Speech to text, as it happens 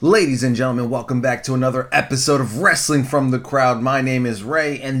Ladies and gentlemen, welcome back to another episode of Wrestling from the Crowd. My name is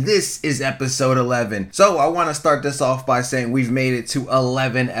Ray, and this is episode 11. So I want to start this off by saying we've made it to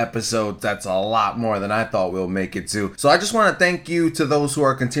 11 episodes. That's a lot more than I thought we'll make it to. So I just want to thank you to those who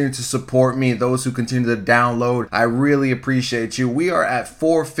are continuing to support me, those who continue to download. I really appreciate you. We are at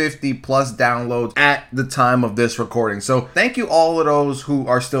 450 plus downloads at the time of this recording. So thank you all of those who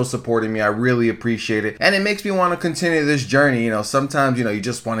are still supporting me. I really appreciate it. And it makes me want to continue this journey. Sometimes, you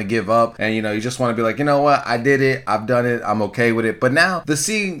just want to give up and you just want to be like, you know what, I did it, I've done it, I'm okay with it. But now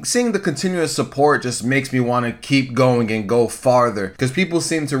seeing the continuous support just makes me want to keep going and go farther, because people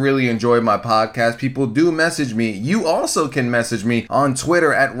seem to really enjoy my podcast. People do message me. You also can message me on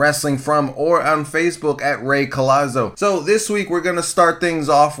Twitter at Wrestling From or on Facebook at Ray Colazzo. So this week we're gonna start things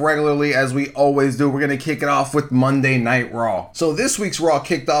off regularly as we always do. We're gonna kick it off with Monday Night Raw. So this week's Raw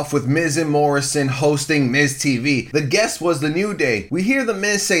kicked off with Miz and Morrison hosting Miz TV. The guest was the New Day. We hear the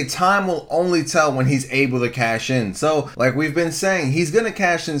Miz say time will only tell when he's able to cash in. So like we've been saying, he's gonna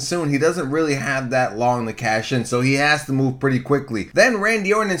cash in soon. He doesn't really have that long to cash in, so he has to move pretty quickly. Then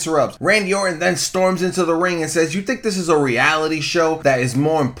Randy Orton interrupts. Randy Orton then storms into the ring and says, "You think this is a reality show that is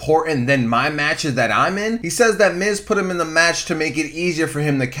more important than my matches that I'm in?" He says that Miz put him in the match to make it easier for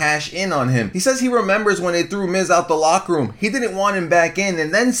him to cash in on him. He says he remembers when they threw Miz out the locker room. He didn't want him back in,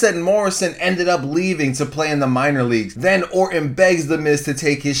 and then said Morrison ended up leaving to play in the minor leagues. Then Orton begs the Miz to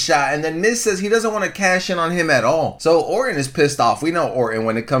take his shot, and then Miz says he doesn't want to cash in on him at all. So Orton is pissed off. We know Orton,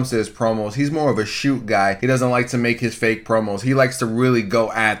 when it comes to his promos, he's more of a shoot guy. He doesn't like to make his fake promos. He likes to really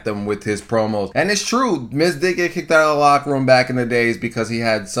go at them with his promos. And it's true, Miz did get kicked out of the locker room back in the days because he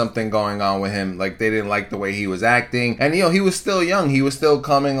had something going on with him. Like, they didn't like the way he was acting. And he was still young. He was still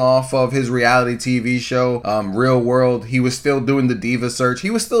coming off of his reality TV show, Real World. He was still doing the Diva Search. He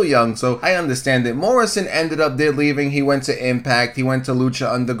was still young, so I understand it. Morrison did leaving. He went to Impact. He went to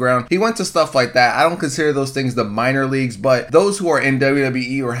Lucha Underground. He went to stuff like that. I don't consider those things the minor leagues, but those who are in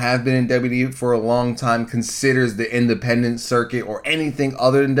WWE or have been in WWE for a long time considers the independent circuit or anything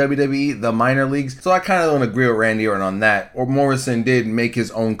other than WWE the minor leagues. So I kind of don't agree with Randy Orton on that. Or Morrison did make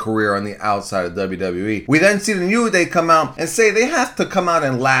his own career on the outside of WWE. We then see the New Day come out and say they have to come out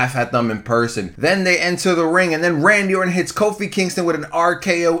and laugh at them in person. Then they enter the ring, and then Randy Orton hits Kofi Kingston with an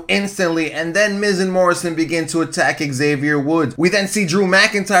RKO instantly, and then Miz and Morrison begin to attack Xavier Woods. We then see Drew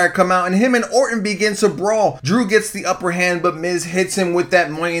McIntyre come out, and him and Orton begin to brawl. Drew gets the upper hand, but Miz hits him with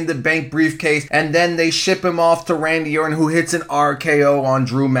that Money in the Bank briefcase, and then they ship him off to Randy Orton, who hits an RKO on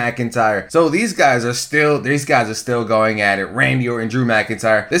Drew McIntyre. So these guys are still going at it. Randy Orton, Drew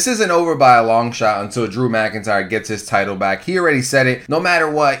McIntyre. This isn't over by a long shot until Drew McIntyre gets his title back. He already said it. No matter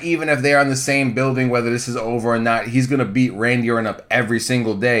what, even if they're in the same building, whether this is over or not, he's gonna beat Randy Orton up every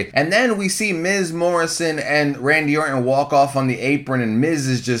single day. And then we see Miz, Morrison, and Randy Orton walk off on the apron, and Miz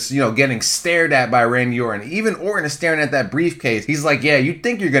is just, getting stared at by Randy Orton. Even Orton is staring at that briefcase. He's like, yeah, you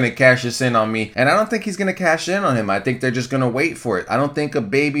think you're gonna cash this in on me? And I don't think he's gonna cash in on him. I think they're just gonna wait for it. I don't think a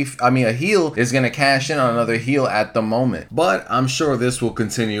heel is gonna cash in on another heel at the moment. But I'm sure this will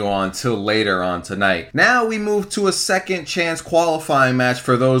continue on till later on tonight. Now we move to a second chance qualifying match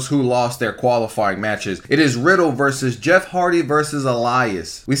for those who lost their qualifying matches. It is Riddle versus Jeff Hardy versus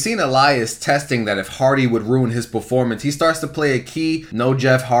Elias. We've seen Elias testing that if Hardy would ruin his performance. He starts to play a key, no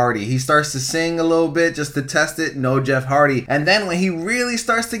Jeff Hardy. He starts to sing a little bit just to test it, no Jeff Hardy. And then when he really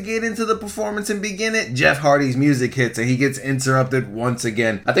starts to get into the performance and begin it, Jeff Hardy's music hits and he gets interrupted once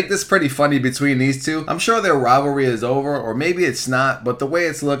again. I think this is pretty funny between these two. I'm sure their rivalry is over, or maybe it's not, but the way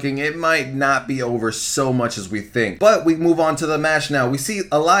it's looking, it might not be over so much as we think. But we move on to the match now. We see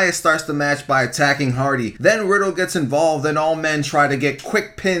Elias starts the match by attacking Hardy. Then Riddle gets involved and all men try to get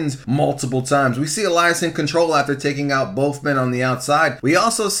quick pins multiple times. We see Elias in control after taking out both men on the outside. We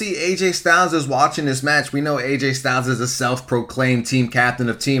also see AJ Styles is watching this match. We know AJ Styles is a self-proclaimed team captain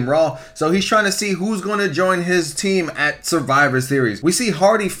of Team Raw, so he's trying to see who's going to join his team at Survivor Series. We see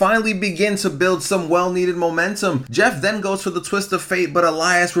Hardy finally begin to build some well-needed momentum. Jeff then goes for the twist of fate, but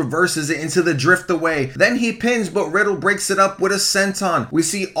Elias reverses it into the drift away. Then he pins, but Riddle breaks it up with a senton. We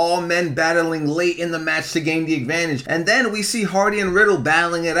see all men battling late in the match to gain the advantage, and then we see Hardy and Riddle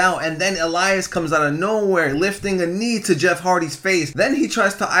battling it out, and then Elias comes out of nowhere lifting a knee to Jeff Hardy's face. Then he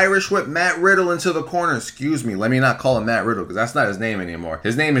tries to Irish whip Matt Riddle into the corner. Excuse me, let me not call him Matt Riddle, because that's not his name anymore.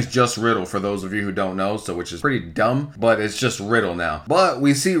 His name is just Riddle, for those of you who don't know, so which is pretty dumb, but it's just Riddle now. But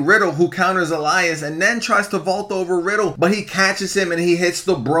we see Riddle, who counters Elias and then tries to vault over Riddle, but he catches him and he hits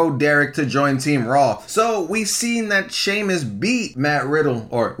the Bro Derek to join Team Raw. So we've seen that Sheamus beat Matt Riddle,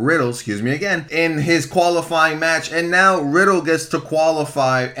 or Riddle, excuse me again, in his qualifying match, and now Riddle gets to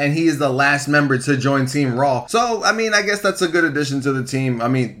qualify and he is the last member to join Team Raw. So I mean, I guess that's a good addition addition to the team. I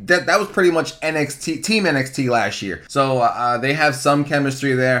mean, that was pretty much NXT, Team NXT last year. So they have some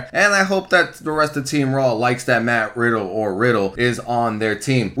chemistry there. And I hope that the rest of Team Raw likes that Matt Riddle is on their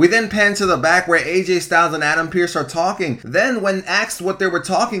team. We then pan to the back where AJ Styles and Adam Pearce are talking. Then when asked what they were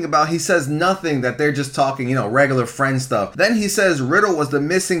talking about, he says nothing, that they're just talking, regular friend stuff. Then he says Riddle was the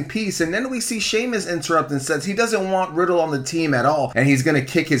missing piece. And then we see Sheamus interrupt and says he doesn't want Riddle on the team at all. And he's going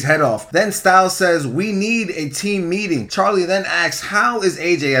to kick his head off. Then Styles says, we need a team meeting. Charlie then asks, how is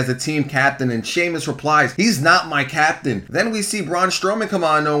AJ as a team captain? And Sheamus replies, he's not my captain. Then we see Braun Strowman come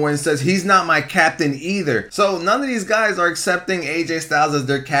out of nowhere and says, he's not my captain either. So none of these guys are accepting AJ Styles as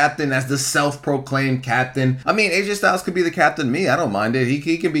their captain, as the self-proclaimed captain. I mean, AJ Styles could be the captain. Me, I don't mind it.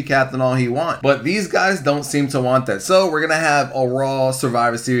 He can be captain all he wants. But these guys don't seem to want that. So we're going to have a Raw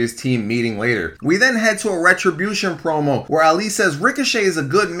Survivor Series team meeting later. We then head to a Retribution promo where Ali says Ricochet is a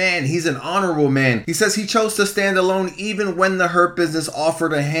good man. He's an honorable man. He says he chose to stand alone even when the Hurt Business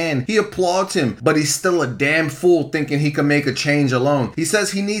offered a hand. He applauds him, but he's still a damn fool thinking he can make a change alone. He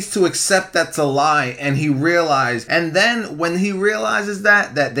says he needs to accept that's a lie, and then when he realizes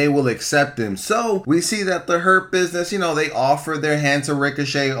that they will accept him. So we see that the Hurt Business, they offered their hand to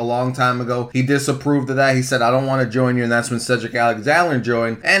Ricochet a long time ago. He disapproved of that. He said, I don't want to join you, and that's when Cedric Alexander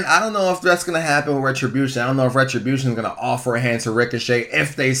joined. And I don't know if that's going to happen with Retribution. I don't know if Retribution is going to offer a hand to Ricochet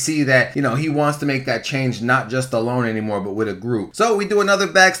if they see that, he wants to make that change, not just alone anymore, but with a group. So we do another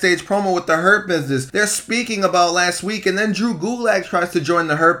backstage promo with the Hurt Business. They're speaking about last week, and then Drew Gulak tries to join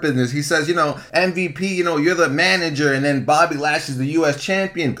the Hurt Business. He says, MVP, you're the manager, and then Bobby Lashley's the U.S.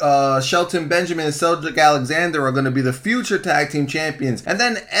 champion. Shelton Benjamin and Cedric Alexander are going to be the future tag team champions. And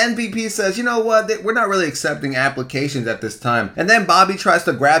then MVP says, you know what, we're not really accepting applications at this time. And then Bobby tries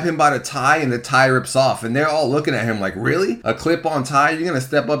to grab him by the tie, and the tie rips off, and they're all looking at him like, really? A clip-on tie? You're going to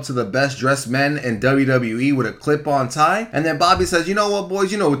step up to the best dressed men in WWE with a clip-on tie? And then Bobby says, you know what,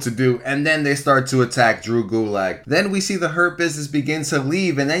 boys, you know what to do. And then they start to attack Drew Gulak. Then we see the Hurt Business begin to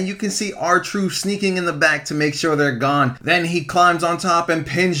leave, and then you can see R-Truth sneaking in the back to make sure they're gone. Then he climbs on top and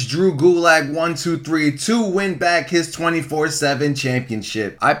pins Drew Gulak 1, 2, 3 to win back his 24/7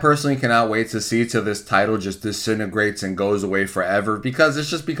 championship. I personally cannot wait to see till this title just disintegrates and goes away forever, because it's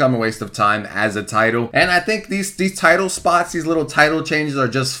just become a waste of time as a title. And I think these title spots, these little title changes are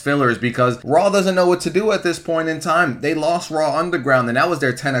just fillers, because Raw doesn't know what to do at this point in time. They lost Raw Underground, and that was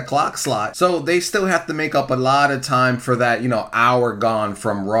their 10 o'clock slot. So they still have to make up a lot of time for that, hour gone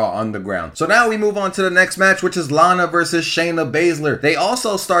from Raw Underground. So now we move on to the next match, which is Lana versus Shayna Baszler. They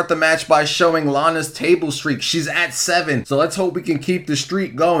also start the match by showing Lana's table streak. She's at 7. So let's hope we can keep the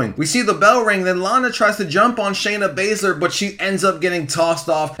streak going. We see the bell ring, then Lana tries to jump on Shayna Baszler, but she ends up getting tossed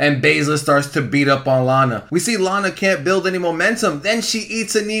off, and Baszler starts to beat up on Lana. We see Lana can't build any momentum. Then she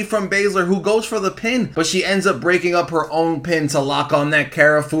eats a knee from Baszler, who goes for the pin, but she ends up breaking up her own pin to lock on that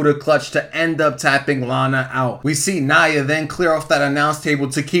Karafuda clutch to end up tapping Lana out. We see Nia then clear off that announce table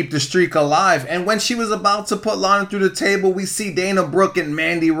to keep the streak alive, and when she was about to put Lana through the table, we see Dana Brooke and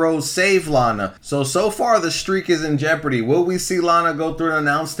Mandy Rose save Lana. So far the streak is in jeopardy. Will we see Lana go through an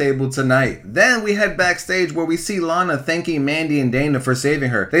announce table tonight? Then we head backstage where we see Lana thanking Mandy and Dana for saving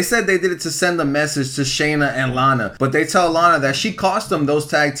her. They said they did it to send a message to Shayna and Lana, but they tell Lana that she cost them those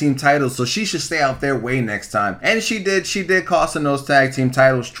tag team titles, so she should stay out their way next time. And she did cost them those tag team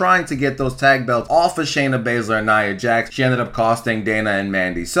titles, trying to get those tag belts off of Shayna Baszler and Nia Jax. She ended up costing Dana and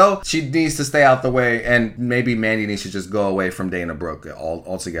Mandy. So she needs to stay out the way, and maybe Mandy needs to just go away from Dana Brooke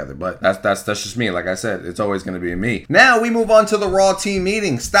altogether. But that's just me. Like I said, it's always going to be me. Now we move on to the Raw team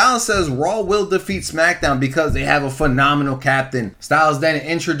meeting. Styles says Raw will defeat SmackDown because they have a phenomenal captain. Styles then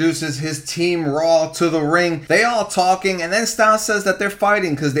introduces his team Raw to the ring. They all talking, and then Styles says that they're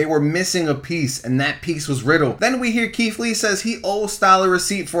fighting because they were missing a piece, and that piece was Riddle. Then we hear Keith Lee says he owes Styles a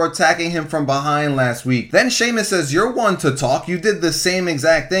receipt for attacking him from behind last week. Then Sheamus says, you're one to talk, you did the same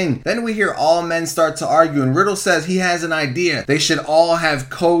exact thing. Then we hear all men start to argue, and Riddle says he has an idea. They should all have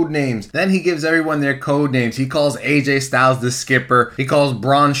code names. Then he gives everyone their code names. He calls AJ Styles the Skipper. He calls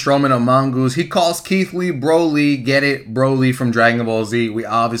Braun Strowman a mongoose. He calls Keith Lee Broly. Get it? Broly from Dragon Ball Z. We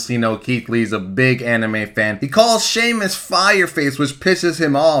obviously know Keith Lee's a big anime fan. He calls Sheamus Fireface, which pisses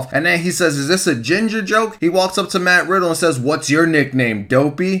him off. And then he says, is this a ginger joke? He walks up to Matt Riddle and says, what's your nickname,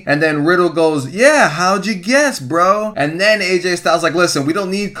 Dopey? And then Riddle goes, yeah, how'd you guess, bro? And then AJ Styles like, listen, we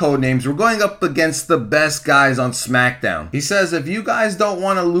don't need code names. We're going up against the best guys on SmackDown. He says, if you guys don't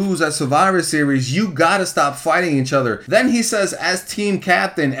want to lose at Survivor Series, you gotta stop fighting each other. Then he says, as team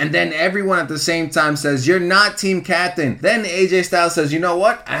captain, and then everyone at the same time says, you're not team captain. Then AJ Styles says, you know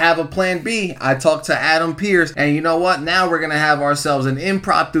what? I have a plan B. I talked to Adam Pearce, and you know what? Now we're gonna have ourselves an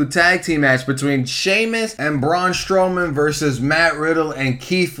impromptu tag team match between Sheamus and Braun Strowman Strowman versus Matt Riddle and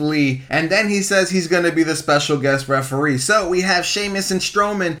Keith Lee, and then he says he's going to be the special guest referee. So we have Sheamus and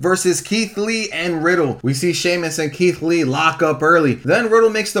Strowman versus Keith Lee and Riddle. We see Sheamus and Keith Lee lock up early. Then Riddle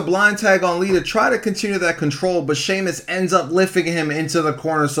makes the blind tag on Lee to try to continue that control, but Sheamus ends up lifting him into the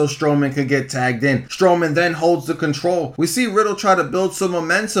corner so Strowman could get tagged in. Strowman then holds the control. We see Riddle try to build some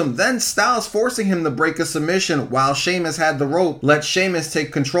momentum, then Styles forcing him to break a submission while Sheamus had the rope, let Sheamus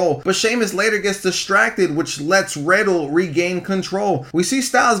take control, but Sheamus later gets distracted, which lets Riddle regain control. We see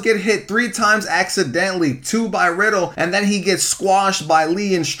Styles get hit 3 times accidentally, 2 by Riddle, and then he gets squashed by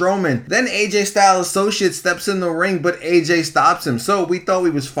Lee and Strowman. Then AJ Styles' associate steps in the ring, but AJ stops him. So we thought we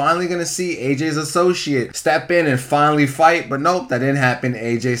was finally going to see AJ's associate step in and finally fight, but nope, that didn't happen.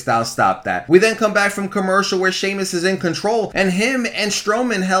 AJ Styles stopped that. We then come back from commercial where Sheamus is in control, and him and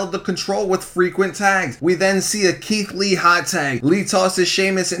Strowman held the control with frequent tags. We then see a Keith Lee hot tag. Lee tosses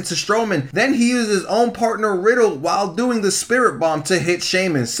Sheamus into Strowman. Then he uses his own partner Riddle while doing the Spirit Bomb to hit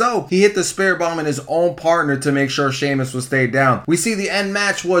Sheamus. So he hit the Spirit Bomb in his own partner to make sure Sheamus would stay down. We see the end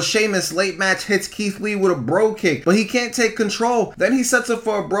match was Sheamus late match hits Keith Lee with a bro kick, but he can't take control. Then he sets up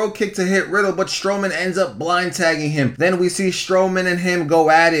for a bro kick to hit Riddle, but Strowman ends up blind tagging him. Then we see Strowman and him go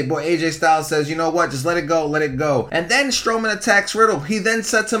at it, but AJ Styles says, you know what, just let it go, let it go. And then Strowman attacks Riddle. He then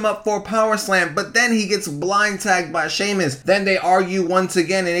sets him up for a power slam, but then he gets blind tagged by Sheamus. Then they argue once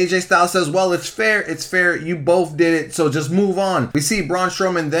again, and AJ Styles says, well, it's fair, you both did it, so just move on. We see Braun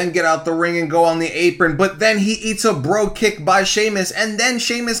Strowman then get out the ring and go on the apron, but then he eats a bro kick by Sheamus, and then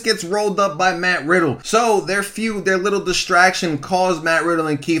Sheamus gets rolled up by Matt Riddle. So their feud, their little distraction caused Matt Riddle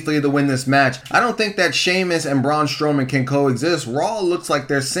and Keith Lee to win this match. I don't think that Sheamus and Braun Strowman can coexist. Raw looks like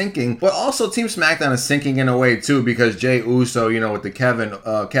they're sinking, but also Team SmackDown is sinking in a way too, because Jey Uso, with the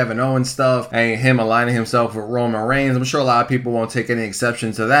Kevin Owens stuff and him aligning himself with Roman Reigns, I'm sure a lot of people won't take any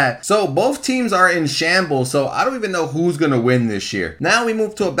exception to that. So both teams are in shambles, so I don't even know who's gonna win this year. Now we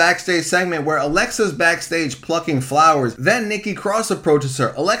move to a backstage segment where Alexa's backstage plucking flowers. Then Nikki Cross approaches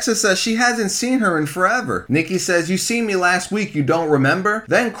her. Alexa says she hasn't seen her in forever. Nikki says, you seen me last week, you don't remember?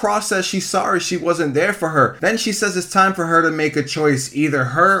 Then Cross says she's sorry she wasn't there for her. Then she says it's time for her to make a choice, either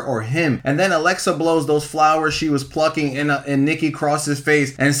her or him. And then Alexa blows those flowers she was plucking in Nikki Cross's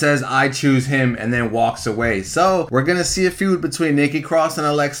face and says, I choose him, and then walks away. So we're gonna see a feud between Nikki Cross and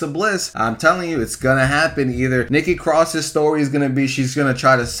Alexa Bliss. I'm telling you, it's gonna happen. Either Nikki Cross's story is gonna be she's gonna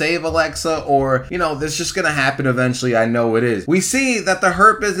try to save Alexa, or this is just gonna happen eventually. I know it is. We see that the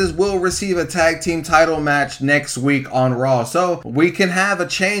Hurt Business will receive a tag team title match next week on Raw, so we can have a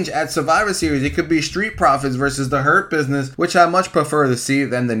change at Survivor Series. It could be Street Profits versus the Hurt Business, which I much prefer to see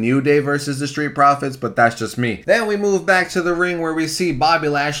than the New Day versus the Street Profits, but that's just me. Then we move back to the ring where we see Bobby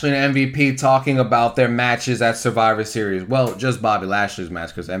Lashley and MVP talking about their matches at Survivor Series. Well, just Bobby Lashley's match,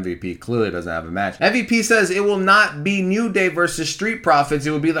 because MVP clearly doesn't have a match. MVP says it will not be New Day versus Street Profits,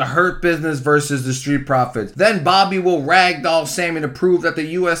 it will be the Hurt Business versus the Street Profits. Then Bobby will ragdoll Sammy to prove that the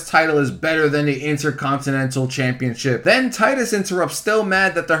US title is better than the Intercontinental Championship. Then Titus interrupts, still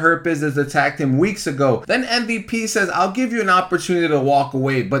mad that the Hurt Business attacked him weeks ago. Then MVP says, I'll give you an opportunity to walk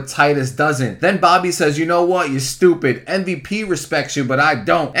away, but Titus doesn't. Then Bobby says, you know what, you're stupid. MVP respects you, but I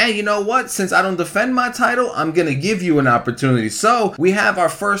don't. And you know what, since I don't defend my title, I'm gonna give you an opportunity. So we have our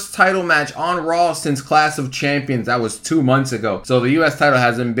first title match on Raw since Clash of Champions. That was 2 months ago. So the US title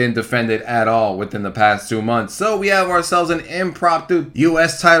hasn't been defended at all within the past 2 months. So we have ourselves an impromptu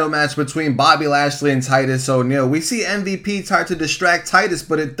US title match between Bobby Lashley and Titus O'Neil. We see MVP try to distract Titus,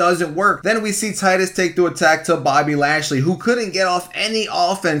 but it doesn't work. Then we see Titus take the attack to Bobby Lashley, who couldn't get off any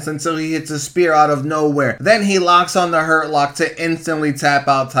offense until he hits a spear out of nowhere. Then he locks on the Hurt Lock to instantly tap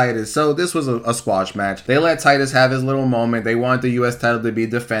out Titus. So this was a squash match. They let Titus have his little moment. They wanted the US title to be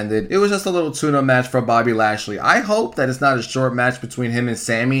defended. It was just a little tune-up match for Bobby Lashley. I hope that it's not a short match between him and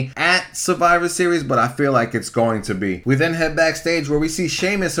Sammy at Survivor Series, but I feel like it's going to be. We then head backstage where we see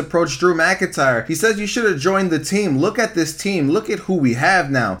Sheamus approach Drew McIntyre. He says, you should have joined the team. Look at this team. Look at who we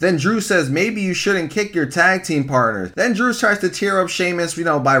have now. Then Drew says, maybe you shouldn't kick your tag team partners. Then Drew tries to tear up Sheamus,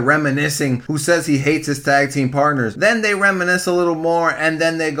 by reminiscing, who says he hates his tag team partners. Then they reminisce a little more, and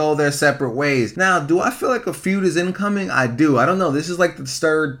then they go their separate ways. Now, do I feel like a feud is incoming? I do. I don't know. This is like the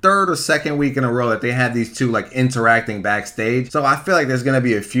third or second week in a row that they had these two interacting backstage. So I feel like there's going to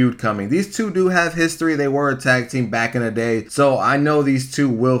be a feud coming. These two do have history. They were a tag team back in the day. So I know these two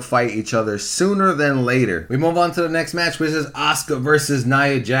will fight each other sooner than later. We move on to the next match, which is Asuka versus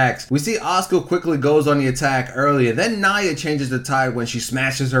Nia Jax. We see Asuka quickly goes on the attack early, and then Nia changes the tide when she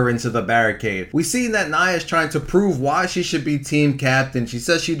smashes her into the barricade. We see that Nia is trying to prove why she should be team captain. She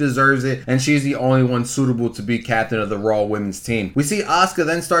says she deserves it, and she's the only one suitable to be captain of the Raw women's team. We see Asuka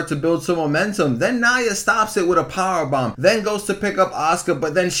then start to build some momentum. Then Nia Nia stops it with a powerbomb, then goes to pick up Asuka,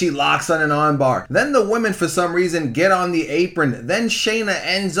 but then she locks on an armbar. Then the women for some reason get on the apron, then Shayna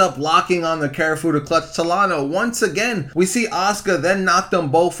ends up locking on the Karafuda clutch to Lana. Once again, we see Asuka then knock them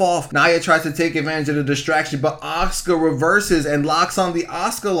both off. Nia tries to take advantage of the distraction, but Asuka reverses and locks on the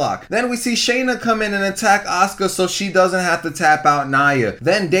Asuka lock. Then we see Shayna come in and attack Asuka so she doesn't have to tap out Nia.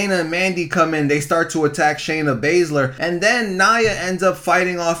 Then Dana and Mandy come in, they start to attack Shayna Baszler, and then Nia ends up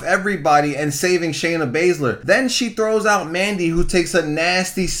fighting off everybody and saving Shayna Baszler. Then she throws out Mandy, who takes a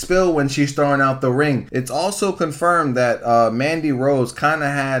nasty spill when she's throwing out the ring. It's also confirmed that Mandy Rose kind of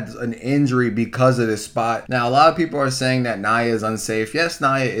had an injury because of this spot. Now, a lot of people are saying that Nia is unsafe. Yes,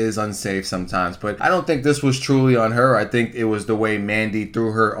 Nia is unsafe sometimes, but I don't think this was truly on her. I think it was the way Mandy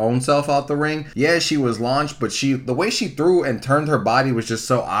threw her own self out the ring. Yeah, she was launched, but the way she threw and turned her body was just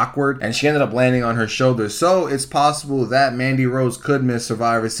so awkward, and she ended up landing on her shoulder. So it's possible that Mandy Rose could miss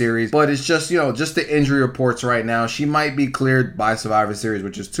Survivor Series, but it's just, just the injury reports right now. She might be cleared by Survivor Series,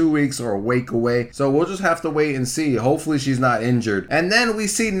 which is 2 weeks or a week away. So we'll just have to wait and see. Hopefully she's not injured. And then we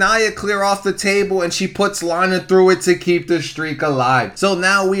see Nia clear off the table and she puts Lana through it to keep the streak alive. So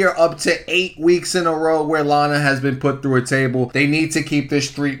now we are up to 8 weeks in a row where Lana has been put through a table. They need to keep this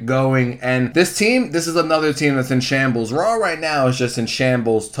streak going. And this is another team that's in shambles. Raw right now is just in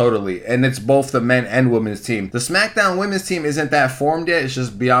shambles totally. And it's both the men and women's team. The SmackDown women's team isn't that formed yet. It's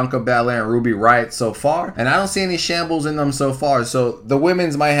just Bianca Belair and Ruby Riott so far. And I don't see any shambles in them so far. So the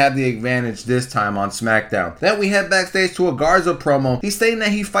women's might have the advantage this time on SmackDown. Then we head backstage to a Garza promo. He's stating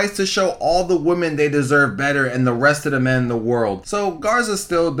that he fights to show all the women they deserve better and the rest of the men in the world. So Garza's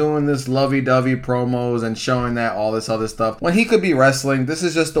still doing this lovey-dovey promos and showing that all this other stuff when he could be wrestling. This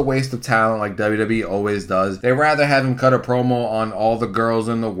is just a waste of talent like WWE always does. They rather have him cut a promo on all the girls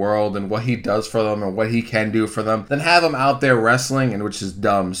in the world and what he does for them and what he can do for them than have him out there wrestling, and which is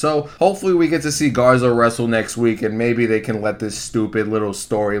dumb. So hopefully we get to see Garza wrestle next week, and maybe they can let this stupid little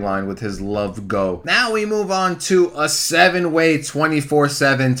storyline with his love go. Now we move on to a 7-way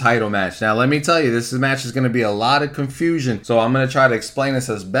 24/7 title match. Now let me tell you, this match is going to be a lot of confusion, so I'm going to try to explain this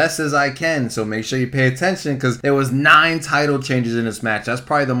as best as I can, so make sure you pay attention because there was 9 title changes in this match. That's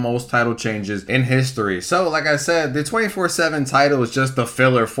probably the most title changes in history. So like I said, the 24/7 title is just a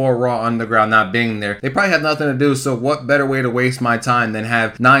filler for Raw Underground not being there. They probably have nothing to do, so what better way to waste my time than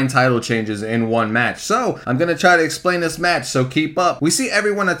have 9 title changes in one match? So I'm going to try to explain this match, so keep up. We see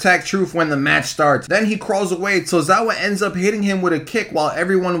everyone attack Truth when the match starts. Then he crawls away. Tozawa ends up hitting him with a kick while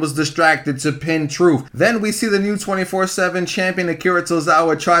everyone was distracted to pin Truth. Then we see the new 24/7 champion Akira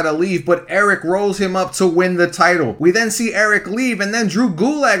Tozawa try to leave, but Eric rolls him up to win the title. We then see Eric leave, and then Drew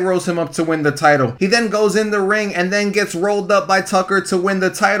Gulak rolls him up to win the title. He then goes in the ring and then gets rolled up by Tucker to win the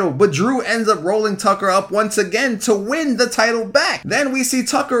title, but Drew ends up rolling Tucker up once again to win the title back. Then we see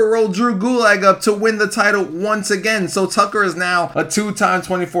Tucker roll Drew Gulak up to win the title once again, so Tucker is now a 2-time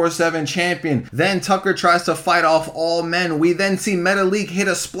 24/7 champion. Then Tucker tries to fight off all men. We then see Metalik hit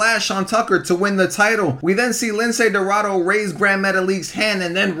a splash on Tucker to win the title. We then see Lince Dorado raise Grand Metalik's hand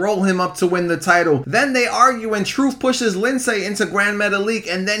and then roll him up to win the title. Then they argue and Truth pushes Lince into Grand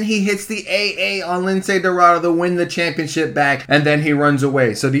Metalik, and then he hits the AA on Lince Dorado to win the championship back, and then he runs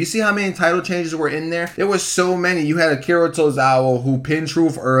away. So do you see how many title changes were in there? There was so many. You had Akira Tozawa who pinned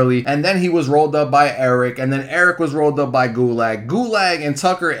Truth early, and then he was rolled up by Eric, and then Eric was rolled up by Gulak. Gulak and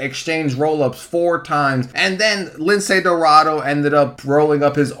Tucker exchanged roll-ups 4 times, and then Lince Dorado ended up rolling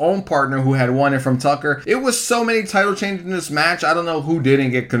up his own partner who had won it from Tucker. It was so many title changes in this match. I don't know who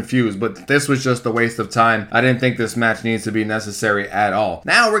didn't get confused, but this was just a waste of time. I didn't think this match needs to be necessary at all.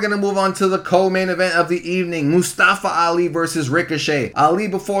 Now we're going to move on to the co-main event of the evening, Mustafa Ali versus Ricochet. Ali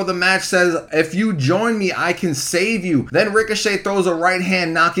before the match says, "If you join me, I can save you." Then Ricochet throws a right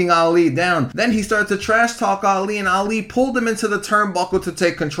hand, knocking Ali down. Then he starts to trash talk Ali, and Ali pulled him into the turnbuckle to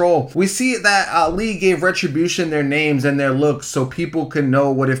take control. We see that Ali gave Retribution their names and their looks so people can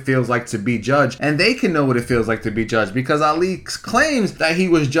know what it feels like to be judged, and they can know what it feels like to be judged, because Ali claims that he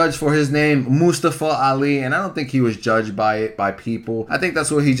was judged for his name, Mustafa Ali, and I don't think he was judged by it, by people. I think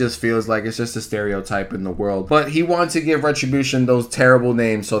that's what he just feels like. It's just a stereotype in the world. But he wanted to give Retribution those terrible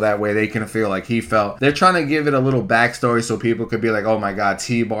names so that way they can feel like he felt. They're trying to give it a little backstory so people could be like, oh my god,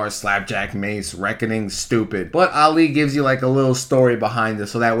 T-Bar, Slapjack, Mace, Reckoning, stupid. But Ali gives you like a little story behind it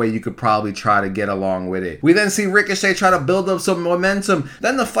so that way you could probably try to get along with it. We then see Ricochet try to build up some momentum.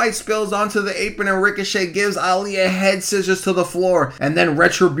 Then the fight spills onto the apron and Ricochet gives Ali a head scissors to the floor, and then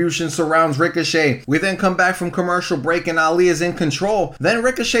Retribution surrounds Ricochet. We then come back from commercial break and Ali is in control. Then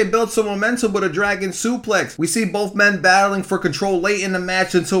Ricochet builds some momentum with a dragon suplex. We see both men battling for control late in the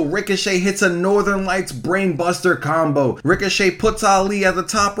match until Ricochet hits a Northern Lights brainbuster combo. Ricochet puts Ali at the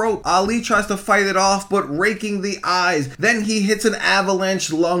top rope. Ali Ali tries to fight it off, but raking the eyes. Then he hits an avalanche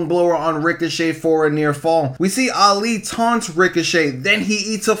lung blower on Ricochet for a near fall. We see Ali taunts Ricochet, then he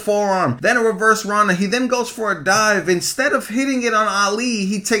eats a forearm, then a reverse Rana. He then goes for a dive. Instead of hitting it on Ali,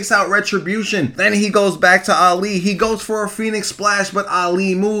 he takes out Retribution. Then he goes back to Ali. He goes for a Phoenix Splash, but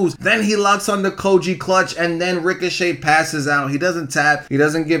Ali moves. Then he locks on the Koji Clutch, and then Ricochet passes out. He doesn't tap, he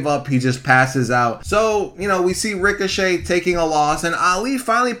doesn't give up, he just passes out. So, we see Ricochet taking a loss, and Ali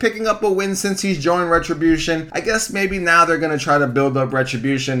finally picking up a win since he's joined Retribution. I guess maybe now they're going to try to build up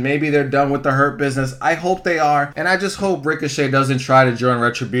Retribution. Maybe they're done with the Hurt Business. I hope they are, and I just hope Ricochet doesn't try to join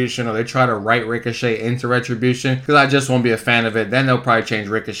Retribution, or they try to write Ricochet into Retribution, because I just won't be a fan of it. Then they'll probably change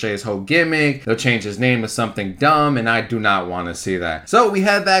Ricochet's whole gimmick, they'll change his name to something dumb, and I do not want to see that. So we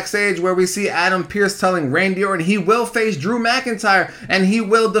head backstage where we see Adam Pearce telling Randy Orton he will face Drew McIntyre, and he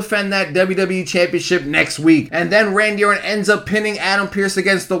will defend that WWE Championship next week. And then Randy Orton ends up pinning Adam Pearce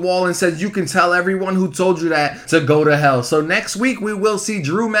against the wall and says, "You can tell everyone who told you that to go to hell." So next week we will see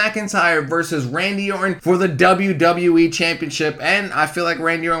Drew McIntyre versus Randy Orton for the WWE Championship, and I feel like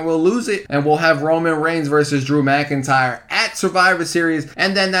Randy Orton will lose it, and we'll have Roman Reigns versus Drew McIntyre at Survivor Series,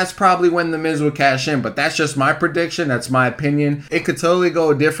 and then that's probably when The Miz will cash in. But that's just my prediction, that's my opinion. It could totally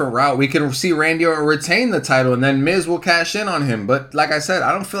go a different route. We can see Randy Orton retain the title, and then Miz will cash in on him. But like I said,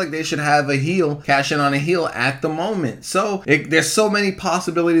 I don't feel like they should have a heel cash in on a heel at the moment. So there's so many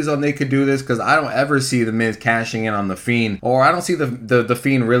possibilities on they could do this, because I don't ever see The Miz cashing in on The Fiend, or I don't see the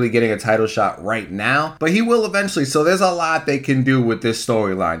Fiend really getting a title shot right now, but he will eventually. So there's a lot they can do with this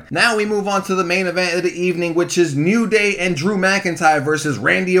storyline. Now we move on to the main event of the evening, which is New Day and Drew McIntyre versus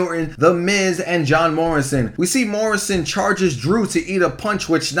Randy Orton, The Miz, and John Morrison. We see Morrison charges Drew to eat a punch,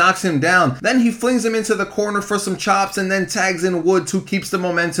 which knocks him down. Then he flings him into the corner for some chops, and then tags in Woods, who keeps the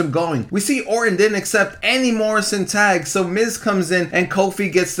momentum going. We see Orton didn't accept any Morrison tags, so Miz comes in and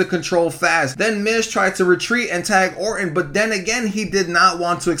Kofi gets the control fast. Then Miz tried to retreat and tag Orton, but then again he did not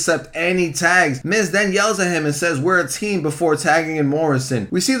want to accept any tags. Miz then yells at him and says, "We're a team," before tagging in Morrison.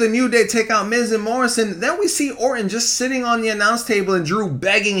 We see the New Day take out Miz and Morrison. Then we see Orton just sitting on the announce table and Drew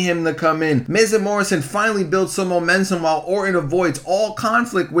begging him to come in. Miz and Morrison finally build some momentum while Orton avoids all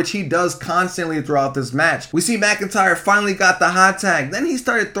conflict, which he does constantly throughout this match. We see McIntyre finally got the hot tag. Then he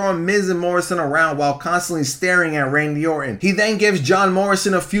started throwing Miz and Morrison around while constantly staring at Randy Orton. He then gives John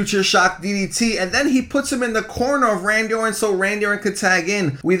Morrison a future shock DDT, and then he puts him in the corner of Randy Orton so Randy Orton could tag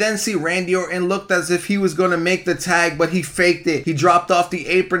in. We then see Randy Orton looked as if he was going to make the tag, but he faked it. He dropped off the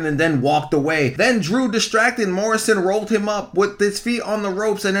apron and then walked away. Then Drew distracted Morrison, rolled him up with his feet on the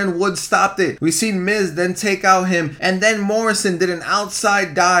ropes, and then Woods stopped it. We see Miz then take out him, and then Morrison did an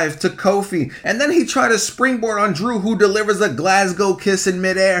outside dive to Kofi, and then he tried a springboard on Drew, who delivers a Glasgow kiss in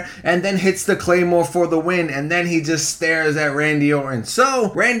midair and then hits the Claymore for the win, and then he just stares at Randy Orton.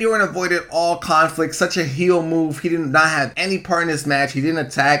 So Randy Orton avoided all conflict. Such a heel move. He did not have any part in this match. He didn't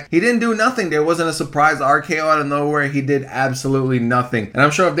attack, he didn't do nothing. There wasn't a surprise RKO out of nowhere. He did absolutely nothing, and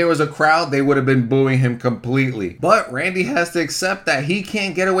I'm sure if there was a crowd they would have been booing him completely. But Randy has to accept that he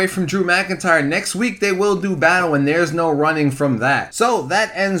can't get away from Drew McIntyre. Next week they will do battle, and there's no running from that. So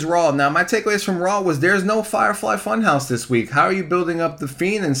that ends Raw. Now my takeaways from Raw was there's no Firefly Funhouse this week. How are you building up the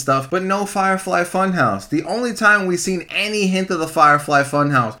Fiend and stuff, but no Firefly Funhouse? The only time we've seen any hint of the Firefly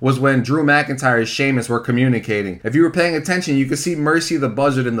Funhouse was when Drew McIntyre and Sheamus were communicating. If you were paying attention, you could see Mercy the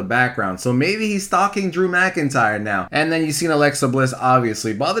Buzzard in the background. So maybe he's stalking Drew McIntyre now. And then you've seen Alexa Bliss,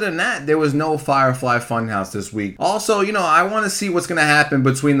 obviously. But other than that, there was no Firefly Funhouse this week. Also, I want to see what's going to happen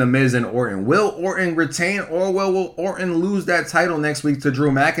between The Miz and Orton. Will Orton retain, or will Orton lose that title next week to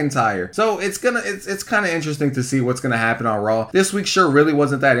Drew McIntyre? So it's kind of interesting to see what's going to happen on Raw. This week sure really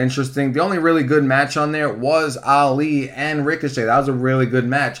wasn't that interesting. The only really good match on there was Ali and Ricochet. That was a really good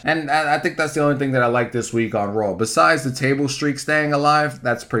match. And I think that's the only thing that I like this week on Raw. Besides the table streak staying alive,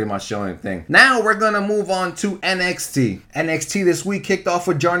 that's pretty much the only thing. Now we're going to move on to NXT. NXT this week kicked off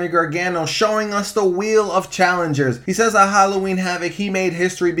with Johnny Gargano showing us the Wheel of Challengers. He says at Halloween Havoc he made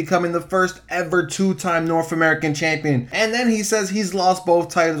history becoming the first ever two-time North American champion. And then he says he's lost both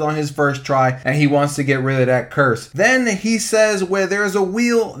titles on his first try and he wants to get rid of that curse. Then he says where there's a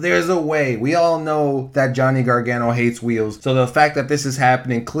wheel, there's a way. We all know that Johnny Gargano hates wheels. So the fact that this is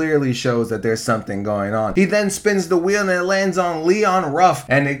happening clearly shows that there's something going on. He then spins the wheel and it lands on Leon Ruff.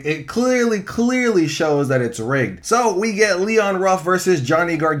 And it clearly shows that it's rigged. So we get Leon Ruff versus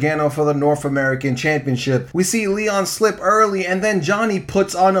Johnny Gargano for the North American Championship. We see Leon slip early and then Johnny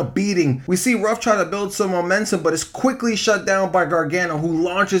puts on a beating. We see Ruff try to build some momentum, but is quickly shut down by Gargano, who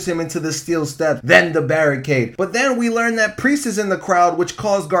launches him into the steel steps, then the barricade. But then we learn that Priest is in the crowd, which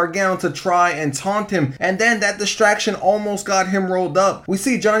caused Gargano to try and taunt him, and then that distraction almost got him rolled up. up. We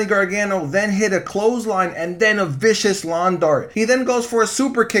see Johnny Gargano then hit a clothesline and then a vicious lawn dart. He then goes for a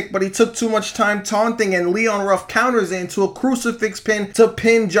super kick, but he took too much time taunting, and Leon Ruff counters it into a crucifix pin to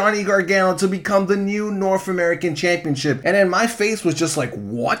pin Johnny Gargano to become the new North American Championship. And then my face was just like,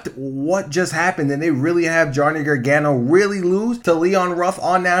 what just happened? And they really have Johnny Gargano really lose to Leon Ruff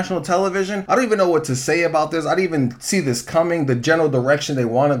on national television? I don't even know what to say about this. I didn't even see this coming, the general direction they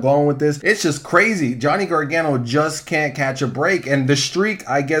want to go on with this. It's just crazy. Johnny Gargano just can't catch a break, and the streak,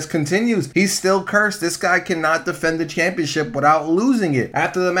 I guess, continues. He's still cursed. This guy cannot defend the championship without losing it.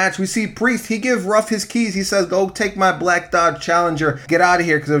 After the match, we see Priest. He gives Ruff his keys. He says, go take my Black Dodge Challenger. Get out of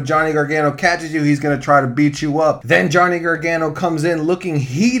here, because if Johnny Gargano catches you, he's going to try to beat you up. Then Johnny Gargano comes in looking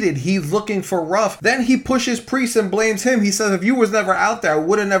heated. He's looking for Ruff. Then he pushes Priest and blames him. He says, if you was never out there, I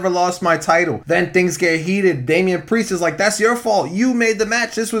would have never lost my title. Then things get heated. Damian Priest is like, that's your fault. You made the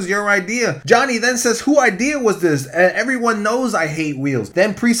match. This was your idea. Johnny then says, who idea was this? And everyone knows I hate wheels.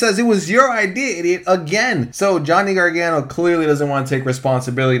 Then Priest says, it was your idea, idiot, again. So Johnny Gargano clearly doesn't want to take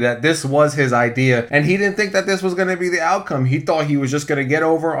responsibility that this was his idea, and he didn't think that this was going to be the outcome. He thought he was just going to get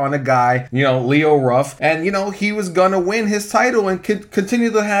over on a guy, Leo Ruff, and he was going to win his title and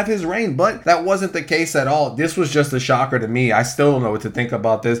continue to have his reign, but that wasn't the case at all. This was just a shocker to me. I still don't know what to think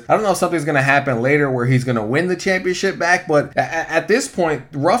about this. I don't know if something's going to happen later where he's going to win the championship back, but at this point,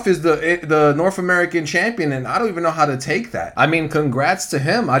 Ruff is the North American champion, and I don't even know how to take that. I mean, congrats to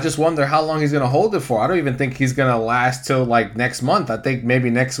him. I just wonder how long he's going to hold it for. I don't even think he's going to last till like next month. I think maybe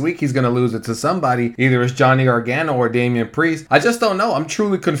next week he's going to lose it to somebody. Either it's Johnny Gargano or Damian Priest. I just don't know. I'm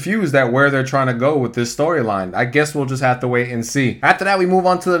truly confused at where they're trying to go with this storyline. I guess we'll just have to wait and see. After that, we move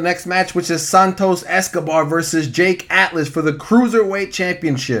on to the next match, which is Santos Escobar versus Jake Atlas for the Cruiserweight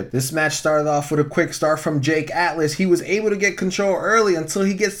Championship. This match started off with a quick start from Jake Atlas. He was able to get control early until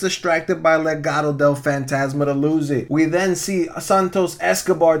he gets distracted by Legado del Fantasma to lose it. We then see Santos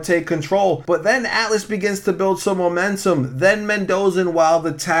Escobar take control, but then Atlas begins to build some momentum. Then Mendoza and Wild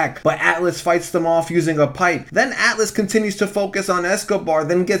attack, but Atlas fights them off using a pipe. Then Atlas continues to focus on Escobar,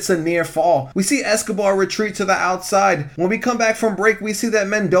 then gets a near fall. We see Escobar retreat to the outside. When we come back from break, we see that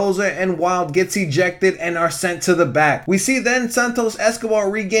Mendoza and Wild gets ejected and are sent to the back. We see then Santos Escobar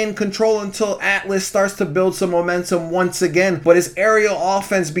regain control until Atlas starts to build some momentum once again, but his aerial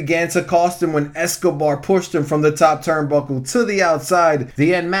offense began to cost him when Escobar pushed him from the top turnbuckle to the outside.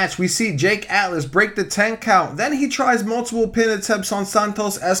 The end match, we see Jake Atlas break the 10 count. Then he tries multiple pin attempts on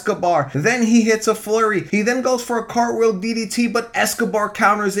Santos Escobar. Then he hits a flurry. He then goes for a cartwheel DDT, but Escobar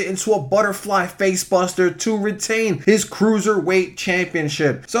counters it into a butterfly facebuster to retain his Cruiserweight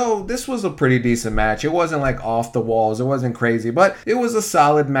Championship. So this was a pretty decent match. It wasn't like off the walls. It wasn't crazy, but it was a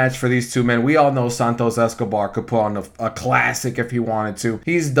solid match for these two men. We all know Santos Escobar could put on a classic if he wanted to.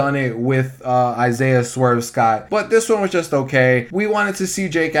 He's done it with Isaiah Swerve Scott, but this one was just okay. We wanted to see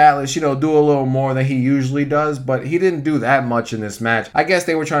Jake Atlas, do a little more than he usually does, but he didn't do that much in this match. I guess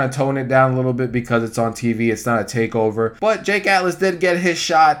they were trying to tone it down a little bit because it's on TV. It's not a takeover, but Jake Atlas did get his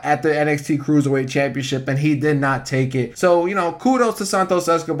shot at the NXT Cruiserweight Championship, and he did not take it. So, kudos to Santos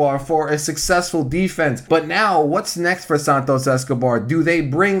Escobar for a successful defense. But now, what's next for Santos Escobar? Do they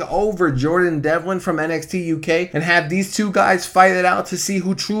bring over Jordan Devlin from NXT UK and have these two guys fight it out to see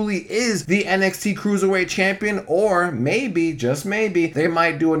who truly is the NXT Cruiserweight Champion? Or maybe, just maybe, they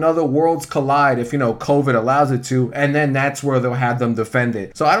might do another Worlds Collide if, COVID allows it to, and then that's where they'll have them defend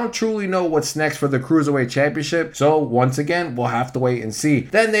it. So I don't truly know what's next for the Cruiserweight Championship. So once again, we'll have to wait and see.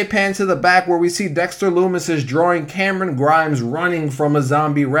 Then they pan to the back where we see Dexter Lumis is drawing Cameron Grimes running from a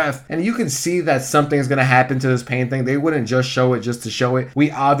zombie ref. And you can see that something's going to happen to this pain thing. They wouldn't just show it just to show it.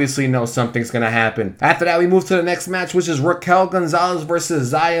 We obviously know something's going to happen. After that, we move to the next match, which is Raquel Gonzalez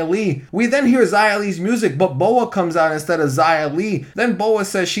versus Xia Li. We then hear Xia Li's music, but Boa comes out instead of Xia Li. Then Boa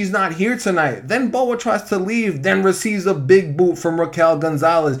says she's not here tonight. Then Boa tries to leave, then receives a big boot from Raquel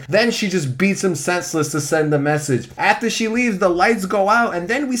Gonzalez. Then she just beats him senseless to send the message. After she leaves, the lights go out, and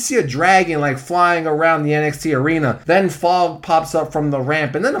then we see a dragon flying around the NXT arena. Then fog pops up from the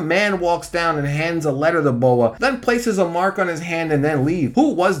ramp, and then a man walks down and hands a letter to Boa, then places a mark on his hand and then leaves.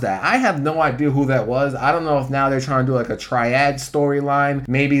 Who was that? I have no idea who that was. I don't know if now they're trying to do a triad storyline.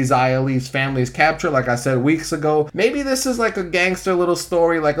 Maybe Xia Li's family is captured, like I said weeks ago. Maybe this is a gangster little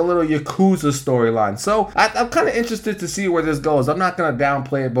story, a little Yakuza storyline. So I'm kind of interested to see where this goes. I'm not going to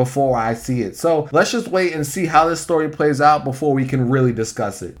downplay it before I see it. So let's just wait and see how this story plays out before we can really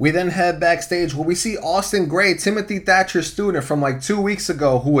discuss it. We then head backstage where we see Austin Gray, Timothy Thatcher's student from 2 weeks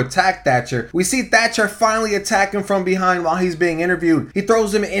ago who attacked Thatcher. We see Thatcher finally attack him from behind while he's being interviewed. He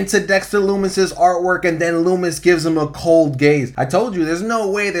throws him into Dexter Lumis's artwork, and then Lumis gives him a cold gaze. I told you, there's no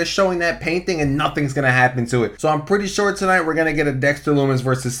way they're showing that painting and nothing's going to happen to it. So I'm pretty sure tonight tonight we're gonna get a Dexter Lumis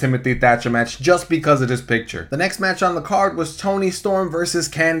versus Timothy Thatcher match just because of this picture. The next match on the card was Toni Storm versus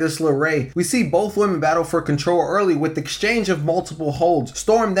Candice LeRae. We see both women battle for control early with exchange of multiple holds.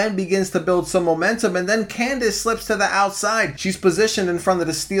 Storm then begins to build some momentum, and then Candice slips to the outside. She's positioned in front of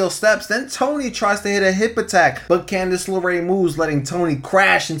the steel steps. Then Toni tries to hit a hip attack, but Candice LeRae moves, letting Toni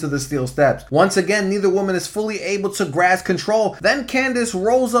crash into the steel steps. Once again, neither woman is fully able to grasp control. Then Candice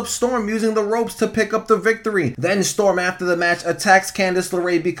rolls up Storm using the ropes to pick up the victory. Then Storm, after the match, attacks Candice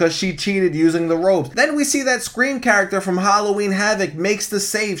LeRae because she cheated using the ropes. Then we see that Scream character from Halloween Havoc makes the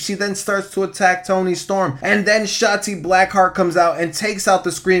save. She then starts to attack Toni Storm, and then Shotzi Blackheart comes out and takes out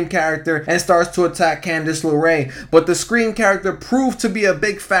the Scream character and starts to attack Candice LeRae. But the Scream character proved to be a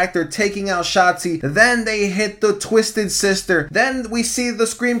big factor, taking out Shotzi. Then they hit the Twisted Sister. Then we see the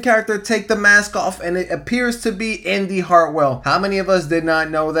Scream character take the mask off, and it appears to be Indy Hartwell. How many of us did not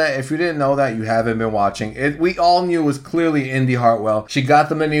know that? If you didn't know that, you haven't been watching. We all knew it was clearly Indy Hartwell. She got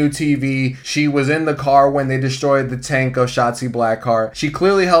them a new TV. She was in the car when they destroyed the tank of Shotzi Blackheart. She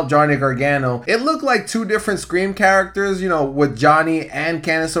clearly helped Johnny Gargano. It looked like two different Scream characters, you know, with Johnny and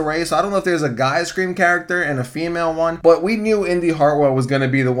Candice LeRae. So I don't know if there's a guy Scream character and a female one, but we knew Indy Hartwell was going to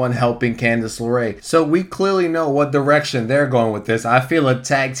be the one helping Candice LeRae. So we clearly know what direction they're going with this. I feel a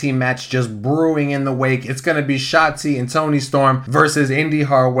tag team match just brewing in the wake. It's going to be Shotzi and Toni Storm versus Indy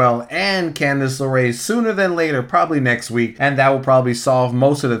Hartwell and Candice LeRae sooner than later, probably next week, and that will probably solve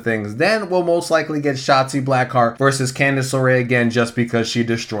most of the things. Then we'll most likely get Shotzi Blackheart versus Candice LeRae again just because she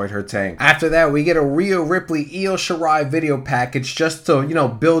destroyed her tank. After that, we get a Rhea Ripley Io Shirai video package just to, you know,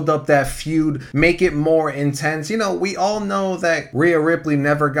 build up that feud, make it more intense. You know, we all know that Rhea Ripley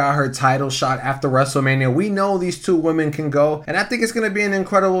never got her title shot after WrestleMania. We know these two women can go, and I think it's going to be an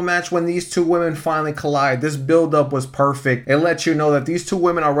incredible match when these two women finally collide. This build up was perfect. It lets you know that these two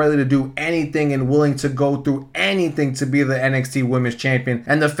women are ready to do anything and willing to go through anything to be the NXT Women's Champion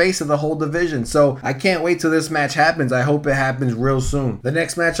and the face of the whole division. So I can't wait till this match happens. I hope it happens real soon. The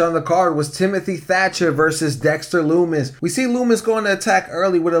next match on the card was Timothy Thatcher versus Dexter Lumis. We see Lumis going to attack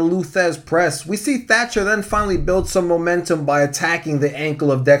early with a Lou Thesz press. We see Thatcher then finally build some momentum by attacking the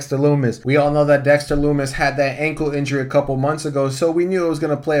ankle of Dexter Lumis. We all know that Dexter Lumis had that ankle injury a couple months ago, so we knew it was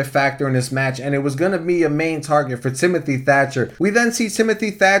going to play a factor in this match, and it was going to be a main target for Timothy Thatcher. We then see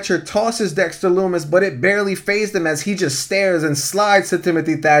Timothy Thatcher tosses Dexter Lumis, but it barely fazed him as he just stares and slides to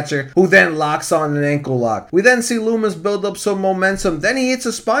Timothy Thatcher, who then locks on an ankle lock. We then see Lumis build up some momentum. Then he hits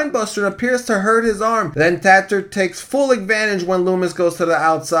a spine buster and appears to hurt his arm. Then Thatcher takes full advantage when Lumis goes to the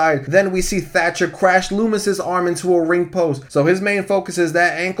outside. Then we see Thatcher crash Lumis's arm into a ring post. So his main focus is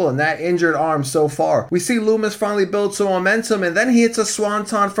that ankle and that injured arm so far. We see Lumis finally build some momentum, and then he hits a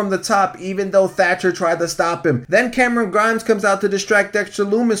swanton from the top even though Thatcher tried to stop him. Then Cameron Grimes comes out to distract Dexter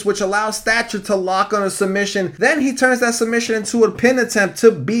Lumis, which allows Thatcher to lock on a submission. Then he turns that submission into a pin attempt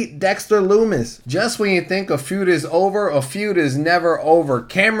to beat Dexter Lumis. Just when you think a feud is over, a feud is never over.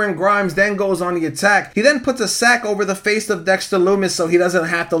 Cameron Grimes then goes on the attack. He then puts a sack over the face of Dexter Lumis so he doesn't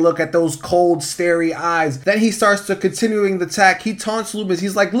have to look at those cold, starey eyes. Then he starts to continuing the attack. He taunts Lumis.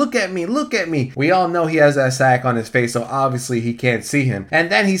 He's like, look at me, look at me. We all know he has that sack on his face, so obviously he can't see him.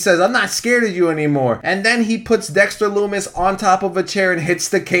 And then he says, I'm not scared of you anymore. And then he puts Dexter Lumis on top of a chair and hits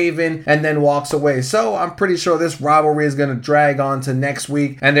the cave-in and then walks away. So I'm pretty sure this rivalry is going to drag on to next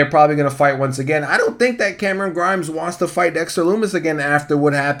week, and they're probably going to fight once again. I don't think that Cameron Grimes wants to fight Dexter Lumis again after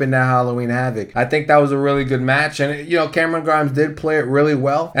what happened at Halloween Havoc. I think that was a really good match, and you know, Cameron Grimes did play it really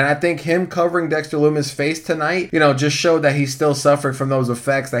well, and I think him covering Dexter Lumis' face tonight, you know, just showed that he's still suffering from those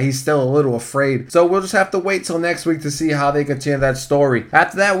effects, that he's still a little afraid. So we'll just have to wait till next week to see how they continue that story.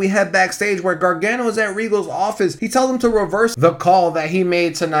 After that, we head backstage where Gargano is at Regal's office. He tells him to reverse the call that he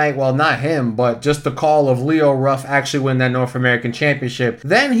made tonight. Well, not him, but just the call of Leo Ruff actually winning that North American Championship.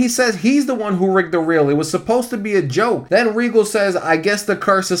 Then he says he's the one who rigged the reel. It was supposed to be a joke. Then Regal says, I guess the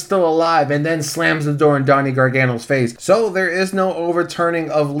curse is still alive, and then slams the door in Johnny Gargano's face. So there is no overturning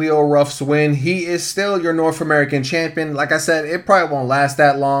of Leo Ruff's win. He is still your North American champion. Like I said, it probably won't last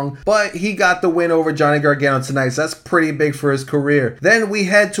that long, but he got the win over Johnny Gargano tonight, so that's pretty big for his career. Then we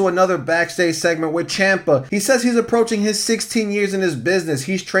head to another backstage segment with Ciampa. He says he's approaching his 16 years in his business.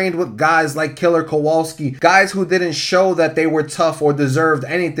 He's trained with guys like Killer Kowalski, guys who didn't show that they were tough or deserved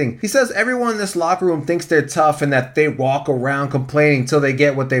anything. He says everyone in this locker room thinks they're tough and that they walk around complaining till they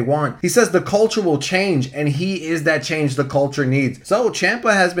get what they want. He says the culture will change, and he is that change the culture needs. So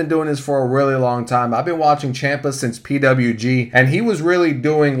Ciampa has been doing this for a really long time. I've been watching Ciampa since PWG, and he was really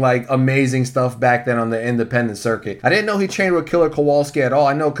doing like amazing stuff back then on the independent circuit. I didn't know he trained with Killer Kowalski at all.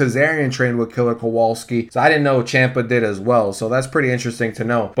 I know Kazarian trained with Killer Kowalski, so I didn't know Ciampa did as well. So that's pretty interesting to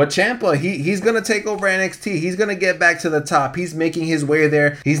know. But Ciampa, he's gonna take over NXT. NXT. He's going to get back to the top. He's making his way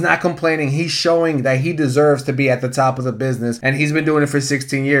there. He's not complaining. He's showing that he deserves to be at the top of the business, and he's been doing it for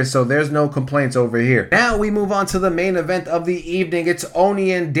 16 years, so there's no complaints over here. Now we move on to the main event of the evening. It's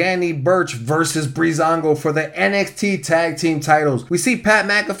Oni and Danny Burch versus Breezango for the NXT Tag Team titles. We see Pat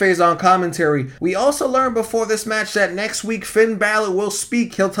McAfee's on commentary. We also learned before this match that next week Finn Balor will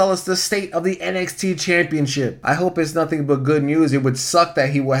speak. He'll tell us the state of the NXT Championship. I hope it's nothing but good news. It would suck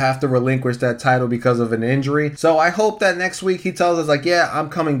that he would have to relinquish that title because of an injury. So I hope that next week he tells us like, yeah, I'm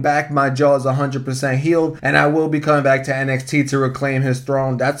coming back. My jaw is 100% healed and I will be coming back to NXT to reclaim his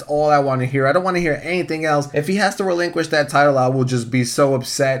throne. That's all I want to hear. I don't want to hear anything else. If he has to relinquish that title, I will just be so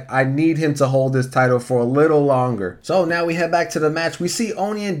upset. I need him to hold this title for a little longer. So now we head back to the match. We see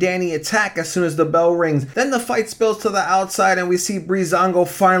Oni and Danny attack as soon as the bell rings. Then the fight spills to the outside and we see Breezango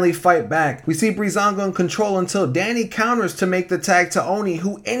finally fight back. We see Breezango in control until Danny counters to make the tag to Oni,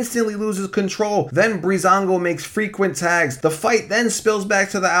 who instantly loses control. Then Breezango makes frequent tags. The fight then spills back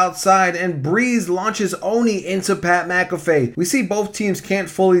to the outside and Breeze launches Oni into Pat McAfee. We see both teams can't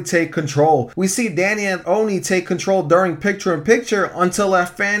fully take control. We see Danny and Oni take control during picture-in-picture until a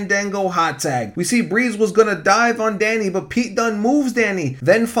Fandango hot tag. We see Breeze was gonna dive on Danny, but Pete Dunne moves Danny.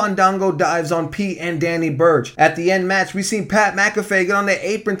 Then Fandango dives on Pete and Danny Burch. At the end match, we see Pat McAfee get on the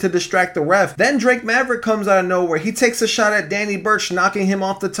apron to distract the ref. Then Drake Maverick comes out of nowhere. He takes a shot at Danny Burch, knocking him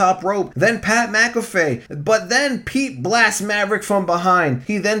off the top rope. Then Pat McAfee. But then Pete blasts Maverick from behind.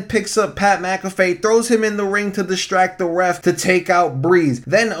 He then picks up Pat McAfee, throws him in the ring to distract the ref to take out Breeze.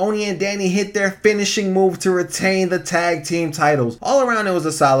 Then Oni and Danny hit their finishing move to retain the tag team titles. All around, it was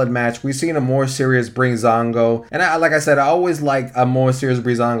a solid match. We've seen a more serious Breezango. And like I said, I always like a more serious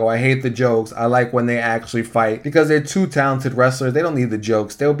Breezango. I hate the jokes. I like when they actually fight because they're two talented wrestlers. They don't need the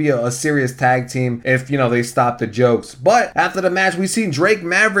jokes. They'll be a serious tag team if, they stop the jokes. But after the match, we seen Drake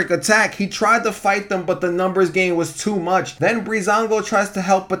Maverick attack. He tried to fight them, but the numbers game was too much. Then Breezango tries to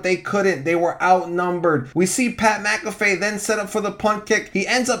help, but they couldn't. They were outnumbered. We see Pat McAfee then set up for the punt kick. He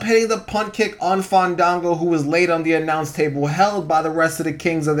ends up hitting the punt kick on Fandango, who was laid on the announce table, held by the rest of the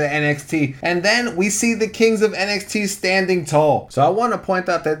Kings of the NXT. And then we see the Kings of NXT standing tall. So I want to point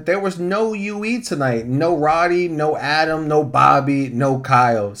out that there was no UE tonight. No Roddy, no Adam, no Bobby, no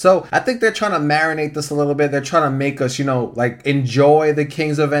Kyle. So I think they're trying to marinate this a little bit. They're trying to make us, enjoy the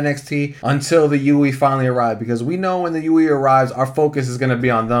Kings of NXT until the UE finally arrive. Because we know when the UE arrives, our focus is going to be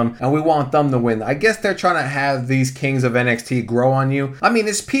on them and we want them to win. I guess they're trying to have these Kings of NXT grow on you. I mean,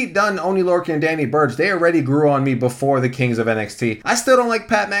 it's Pete Dunne, Oni Lorcan, and Danny Burch. They already grew on me before the Kings of NXT. I still don't like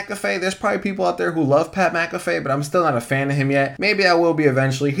Pat McAfee. There's probably people out there who love Pat McAfee, but I'm still not a fan of him yet. Maybe I will be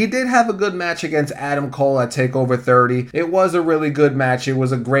eventually. He did have a good match against Adam Cole at TakeOver 30. It was a really good match. It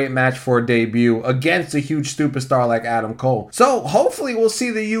was a great match for a debut against a huge superstar like Adam Cole. So hopefully we'll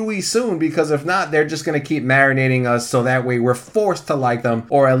see the UE soon, because if not, they're just going to keep marinating us so that way we're forced to like them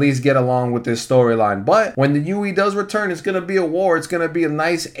or at least get along with this storyline. But when the UE does return, it's going to be a war. It's going to be a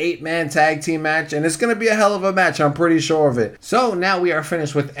nice 8-man tag team match, and it's going to be a hell of a match. I'm pretty sure of it. So now we are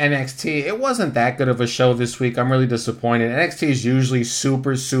finished with NXT. It wasn't that good of a show this week. I'm really disappointed. NXT is usually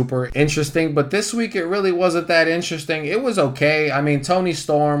super interesting, but this week it really wasn't that interesting. It was okay. I mean, Tony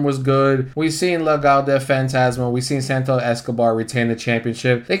Storm was good. We've seen Legado del Fantasma. We've seen Santo Escobar retain the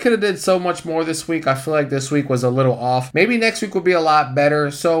championship. They could have did so much more this week. I feel like this week was a little off. Maybe next week will be a lot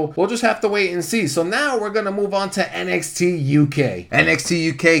better, so we'll just have to wait and see. So now we're going to move on to NXT UK.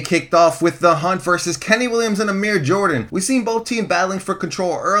 NXT UK kicked off with The Hunt versus Kenny Williams and Amir Jordan. We've seen both teams battling for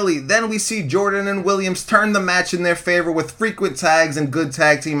control early. Then we see Jordan and Williams turn the match in their favor with frequent tags and good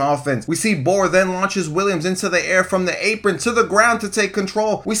tag team offense. We see Bohr then launches Williams into the air from the apron to the ground to take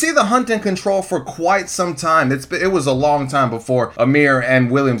control. We see The Hunt in control for quite some time. It was a long time before Amir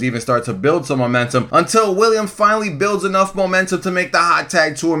and Williams even start to build some momentum, until Williams finally builds enough momentum to make the hot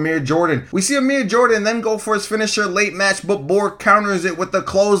tag to Amir Jordan. We see Amir Jordan then go for his finisher late match, but Bohr counters it with the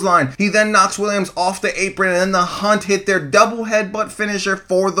clothesline. He then knocks Williams off the apron, and then The Hunt hit their double headbutt finisher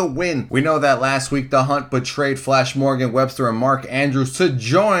for the win. We know that last week The Hunt betrayed Flash Morgan Webster and Mark Andrews to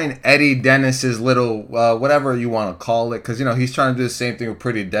join Eddie Dennis's little whatever you want to call it, because he's trying to do the same thing with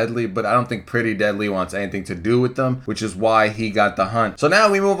Pretty Deadly, but I don't think Pretty Deadly wants anything to do with them, which is why he got The Hunt. So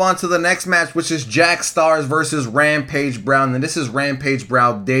now we move on to the next match, which is Jack Stars versus Rampage Brown, and this is Rampage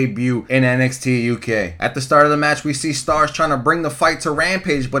Brown's debut in NXT UK. At the start of the match, we see Stars trying to bring the fight to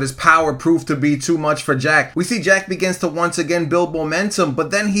Rampage, but his power proved to be too much for Jack. We see Jack begins to once again build momentum,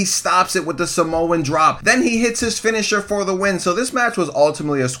 but then he stops it with the Samoan drop. Then he hits his finisher for the win. So this match was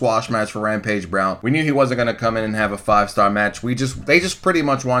ultimately a squash match for Rampage Brown. We knew he wasn't going to come in and have a 5-star match. They just pretty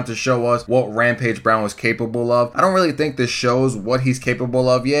much wanted to show us what Rampage Brown was capable of. I don't really think this shows what he's capable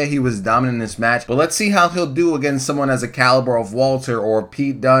of. Yeah, he was dominant in this match, but let's see how he'll do against someone as a caliber of Walter or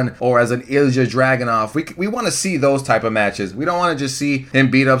Pete Dunne or as an Ilja Dragunov. We want to see those type of matches. We don't want to just see him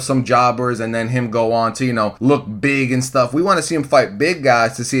beat up some jobbers and then him go on to, look big and stuff. We want to see him fight big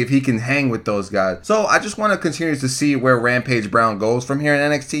guys to see if he can hang with those guys. So I just want to continue to see where Rampage Brown goes from here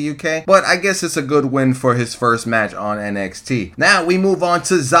in NXT UK, but I guess it's a good win for his first match on NXT. Now we move on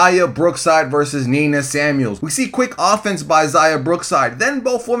to Xia Brookside versus Nina Samuels. We see quick offense by Xia Brookside, then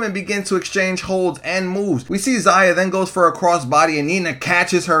both women begin to exchange holds and moves. We see Xia then goes for a crossbody and Nina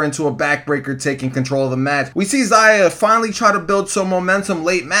catches her into a backbreaker, taking control of the match. We see Xia finally try to build some momentum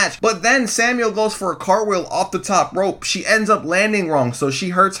late match, but then Samuel goes for a cartwheel off the top rope. She ends up landing wrong, so she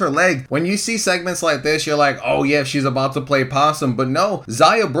hurts her leg. When you see segments like this, you're like, oh yeah, she's about to play possum, but no,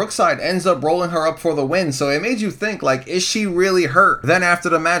 Xia Brookside ends up rolling her up for the win, so it made you think, like, is she really hurt? Then after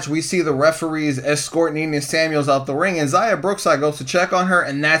the match, we see the referees escort Nina Samuels out the ring, and Xia Brookside goes to check on her,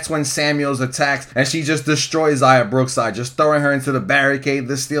 and that's when Samuels attacks, and she just destroys Xia Brookside, just throwing her into the barricade,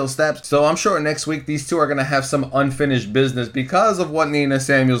 the steel steps. So I'm sure next week these two are going to have some unfinished business because of what Nina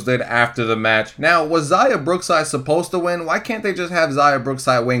Samuels did after the match. Now, was Xia Brookside supposed to win? Why can't they just have Xia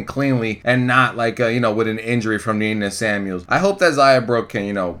Brookside win cleanly and not like, with an injury from Nina Samuels? I hope that Xia Brooke can,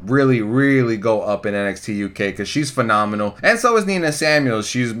 really go up in NXT UK because she's phenomenal. And so is Nina Samuels.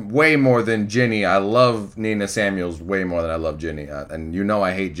 She's way more than Ginny. I love Nina Samuels way more than I love Ginny. And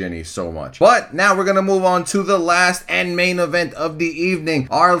I hate Ginny so much. But now we're going to move on to the last and main event of the evening.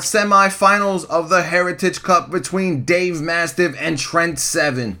 Our semifinals of the Heritage Cup between Dave Mastiff and Trent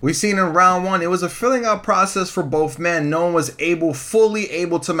Seven. We seen in round one, it was a filling out process for both men. No one was fully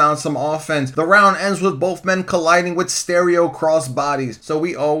able to mount some offense. The round ends with both men colliding with stereo cross bodies. So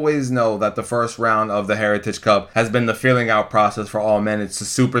we always know that the first round of the Heritage Cup has been the filling out process for all men. It's a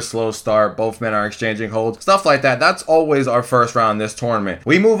super slow start. Both men are exchanging holds. Stuff like that. That's always our first round in this tournament.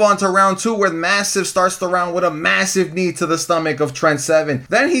 We move on to round two where Mastiff starts the round with a massive knee to the stomach of Trent Seven.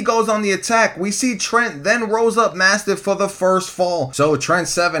 Then he goes on the attack. We see Trent then rose up Mastiff for the first fall. So Trent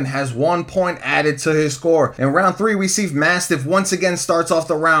Seven has 1 point added to his score. In round three, we see Mastiff once again starts off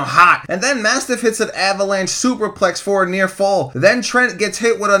the round hot. And then Mastiff hits an avalanche superplex for a near fall. Then Trent gets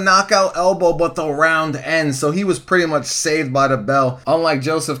hit with a knockout elbow, but the round ends. So he was pretty much saved by the bell. Unlike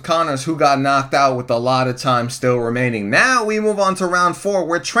Joseph Connors, who got knocked out with a lot of time still remaining. Now we move on to round four,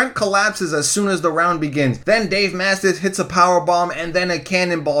 where Trent collapses as soon as the round begins. Then Dave Mastiff hits a powerbomb and then a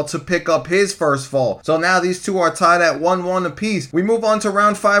cannonball to pick up his first fall. So now these two are tied at 1-1 apiece. We move on to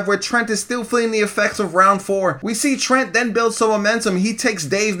round five, where Trent is still feeling the effects of round four. We see Trent then build some momentum. He takes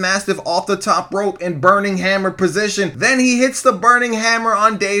Dave Mastiff off the top rope in burning hammer position. Then he hits the burning hammer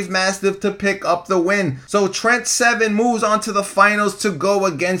on Dave Mastiff to pick up the win. So Trent Seven moves on to the finals to go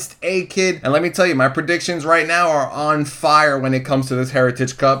against A-Kid. And let me tell you, my predictions right now are on fire when it comes to this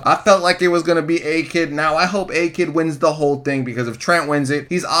Heritage Cup. I felt like it was going to be A-Kid. Now I hope A-Kid wins the whole thing, because if Trent wins it,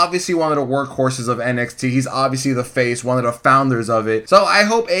 he's obviously one of the workhorses of NXT. He's obviously the face, one of the founders of it. So I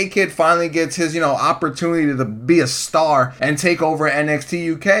hope A-Kid finally gets his, opportunity to be a star and take over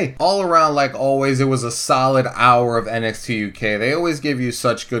NXT UK. All around, like always, it was a solid hour of NXT UK. They always give you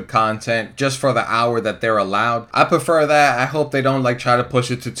such good content just for the hour that they're allowed. I prefer that. I hope they don't try to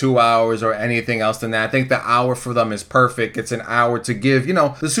push it to 2 hours or anything else than that. I think the hour for them is perfect. It's an hour to give, the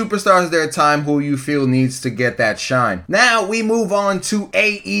superstars their time who you feel needs to get that shine. Now we move on to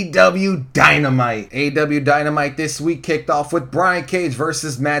AEW Dynamite. AEW Dynamite this week kicked off with Brian Cage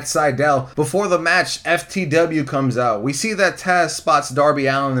versus Matt Sydal. Before the match, FTW comes out. We see that Taz spots Darby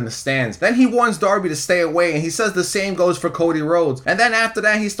Allin in the stands. Then he warns Darby to stay away, and he says the same goes for Cody Rhodes. And then after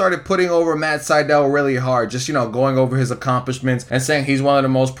that, he started putting over Matt Sydal really hard, just, going over his accomplishments and saying he's one of the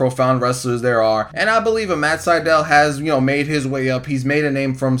most profound wrestlers there are. And I believe him. Matt Sydal has, made his way up. He's made a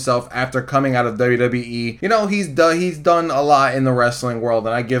name for himself after coming out of WWE. He's done a lot in the wrestling world,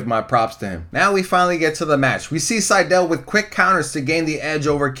 and I give my props to him. Now we finally get to the match. We see Sydal with quick counters to gain the edge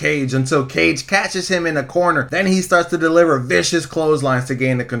over Cage until Cage catches him in a corner. Then he starts to deliver vicious clotheslines to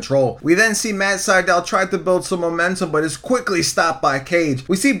gain the control. We then see Matt Sydal try to build some momentum, but is quickly stopped by Cage.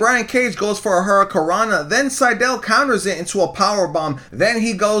 We see Brian Cage goes for a Hurricanrana, then Sydal counters it into a powerbomb. Then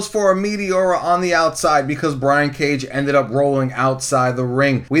he goes for a Meteora on the outside because Brian Cage ended up rolling outside the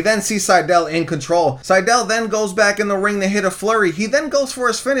ring. We then see Sydal in control. Sydal then goes back in the ring to hit a flurry. He then goes for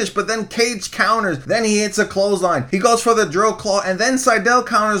his finish, but then Cage counters. Then he hits a clothesline. He goes for the drill claw, and then Sydal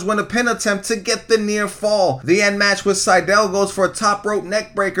counters with a pin attempt to get the near fall. The end match with Sydal goes for a top rope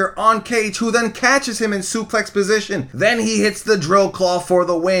neck breaker on Cage, who then catches him in suplex position. Then he hits the drill claw for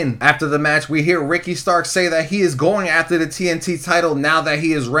the win. After the match, we hear Ricky Starks say that he is going after the TNT title now that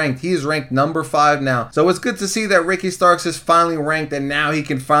he is ranked. He is ranked number 5 now. So it's good to see that Ricky Starks is finally ranked, and now he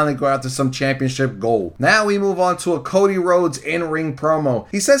can finally go after some championship gold. Now we move on to a Cody Rhodes in-ring promo.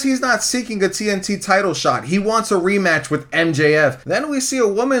 He says he's not seeking a TNT title shot. He wants a rematch with MJF. Then we see a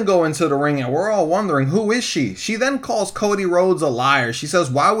woman go into the ring and we're all wondering, who is she? She then calls Cody Rhodes a liar. She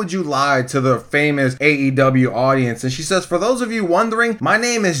says, why would you lie to the famous AEW audience? And she says, for those of you wondering, my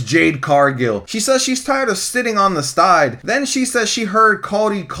name is Jade Cargill. She says she's tired of sitting on the side. Then she says she heard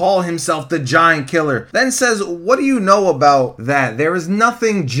Cody call himself the Giant Killer. Then says, what do you know about that? There is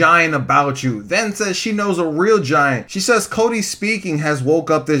nothing giant about you. Then says she knows a real giant. She says Cody speaking has woke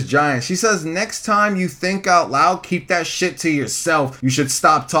up this giant. She says next time you think out loud, keep that shit to yourself. You should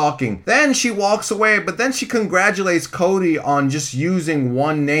stop talking. Then she walks away, but then she congratulates Cody on just using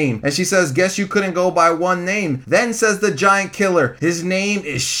one name. And she says, guess you couldn't go by one name. Then says the Giant Killer, his name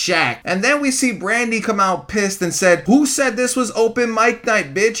is Shaq. And then we see Brandy come out pissed and said, who said this was open mic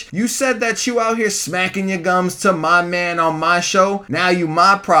night, bitch? You said that you out here smacking your gums to my man on my show. Now you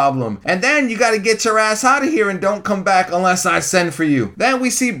my problem. And then you gotta get your ass out of here and don't come back unless I send for you. Then we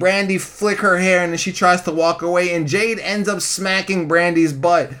see Brandy flick her hair and then she tries to walk away and Jade ends up smacking Brandy's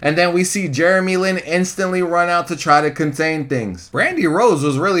butt. And then we see Jeremy Lin instantly run out to try to contain things. Brandy Rhodes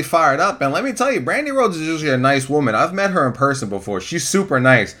was really fired up, and let me tell you, Brandy Rhodes is usually a nice woman. I've met her in person before. She's super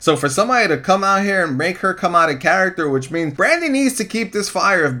nice. So for somebody to come out here and make her come out of character, which means Brandy needs to keep this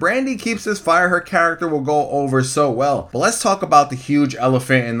fire. If Brandy keeps this fire, her character will go over so well. But let's talk about the huge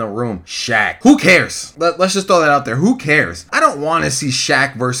elephant in the room, Shaq. Who cares? Let's just throw that out there. Who cares? I don't want to see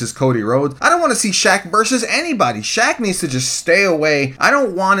Shaq versus Cody Rhodes. I don't want to see Shaq versus anybody. Shaq needs to just stay away. I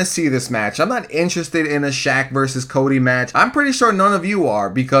don't want to see this match. I'm not interested in a Shaq versus Cody match. I'm pretty sure none of you are,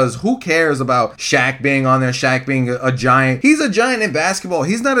 because who cares about Shaq being on there, Shaq being a giant? He's a giant in basketball.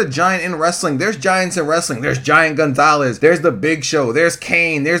 He's not a giant in wrestling. There's giants in wrestling. There's Giant Gonzalez. There's the Big Show. There's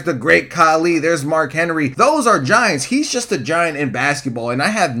Kane. There's the Great Khali. There's Mark Henry. Those are giants. He's just a giant in basketball, and I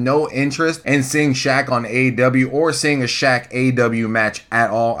have no interest in seeing Shaq on AEW or seeing a Shaq AEW match at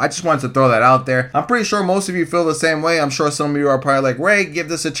all. I just wanted to throw that out there. I'm pretty sure most of you feel the same way. I'm sure some of you are probably like, Ray, give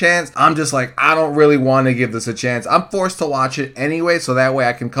this a chance. I'm just like, I don't really want to give this a chance. I'm forced to watch it anyway, so that way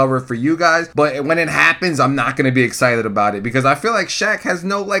I can cover it for you guys. But when it happens, I'm not going to be excited about it because I feel like Shaq has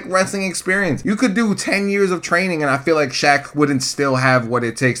no wrestling experience. You could do 10 years of training and I feel like Shaq wouldn't still have what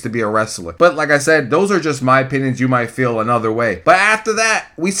it takes to be a wrestler. But like I said, those are just my opinions. You might feel another way. But after that,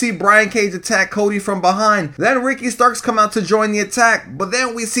 we see Brian Cage attack Cody from behind. Then Ricky Starks come out to join the attack. But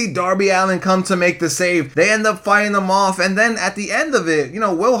then we see Darby Allin come to make the save. They end up fighting them off. And then at the end of it,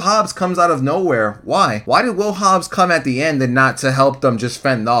 Will Hobbs comes out of nowhere. Why? Why did Will Hobbs come at the end and not to help them just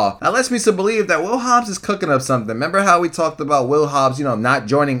fend off? That lets me to believe that Will Hobbs is cooking up something. Remember how we talked about Will Hobbs, not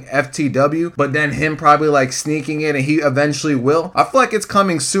joining FTW, but then him probably sneaking in and he eventually will? I feel like it's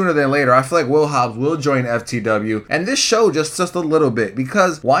coming sooner than later. I feel like Will Hobbs will join FTW. And this show just a little bit,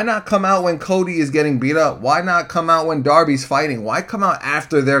 because why not come out when Cody is getting beat up? Why not come out when Darby's fighting? Why come out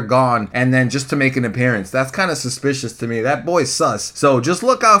after they're gone and then just to make an appearance? That's kind of suspicious to me. That boy's sus. So just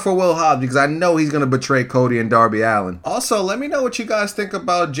look out for Will Hobbs because I know he's going to betray Cody and Darby Allin. Also, let me know what you guys think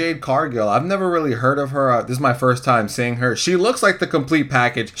about Jade Cargill. I've never really heard of her. This is my first time seeing her. She looks like the complete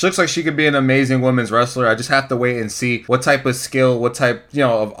package. She looks like she could be an amazing women's wrestler. I just have to wait and see what type of skill, what type,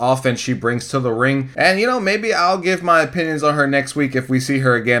 of offense she brings to the ring. And, maybe I'll give my opinions on her next week if we see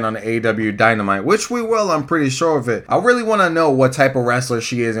her again on AEW Dynamite, which we will, I'm pretty sure of it. I really want to know what type of wrestler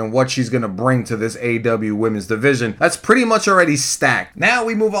she is and what she's going to bring to this AEW women's division. That's pretty much already stacked. Now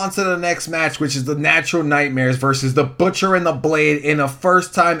we move on to the next match, which is the Natural Nightmares versus the Butcher and the Blade in a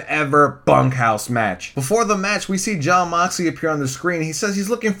first time ever bunkhouse match. Before the match, we see Jon Moxley appear on the screen. He says he's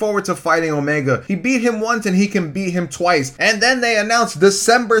looking forward to fighting Omega. He beat him once and he can beat him twice. And then they announced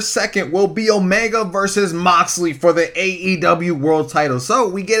December 2nd will be Omega versus Moxley for the AEW World title. So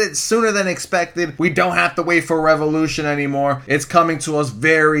we get it sooner than expected. We don't have to wait for Revolution anymore. It's coming to us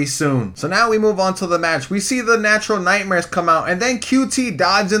very soon. So now we move on to the match. We see the Natural Nightmares come out and then QT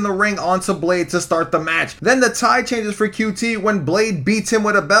dives in the ring onto Blade to start the match. Then the tide changes for QT when Blade beats him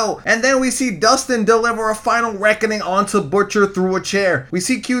with a belt. And then we see Dustin deliver a final reckoning onto Butcher through a chair. We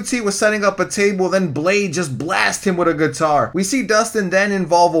see QT was setting up a table, then Blade just blasts him with a guitar. We see Dustin then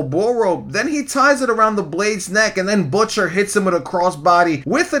involve a bull rope. Then he ties it around the Blade's neck and then Butcher hits him with a crossbody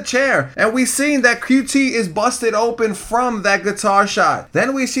with a chair. And we see that QT is busted open from that guitar shot.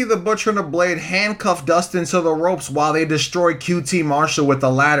 Then we see the Butcher and the Blade handcuff Dustin to the ropes while they destroy QT Marshall with a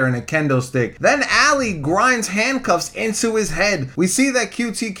ladder and a kendo stick. Then Allie grinds handcuffs into his head. We see that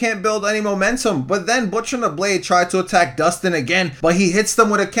QT can't build any momentum, but then Butcher and the Blade try to attack Dustin again, but he hits them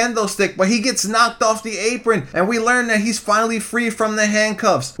with a kendo stick, but he gets knocked off the apron, and we learn that he's finally free from the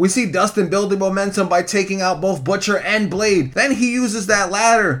handcuffs. We see Dustin building momentum by taking out both Butcher and Blade. Then he uses that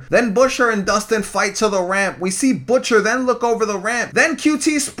ladder. Then Butcher and Dustin fight to the ramp. We see Butcher then look over the ramp. Then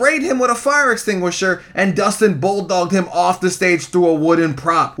QT sprayed him with a fire extinguisher and Dustin bulldogged him off the stage through a wooden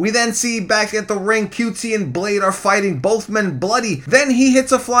prop. We then see back at the ring, QT and Blade are fighting, both men bloody. Then he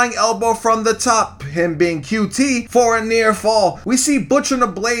hits a flying elbow from the top, him being QT, for a near fall. We see Butcher and the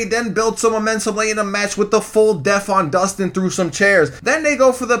Blade then build some momentum late in the match with the full death on Dustin through some chairs. Then they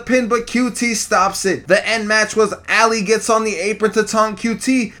go for the pin, but QT stops it. The end match was Ali gets on the apron to taunt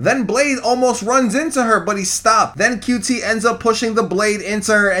QT. Then Blade almost runs into her, but he stopped. Then QT ends up pushing the Blade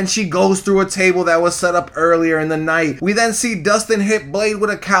into her and she goes through a table that was set up earlier in the night. We then see Dustin hit Blade with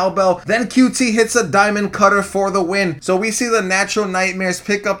a cowbell. Then QT hits a diamond cutter for the win. So we see the Natural Nightmares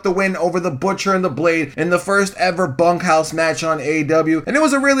pick up the win over the Butcher and the Blade in the first ever bunkhouse match on AEW. And it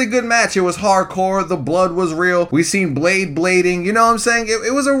was a really good match. It was hardcore. The blood was real. We seen Blade blading. You know what I'm saying?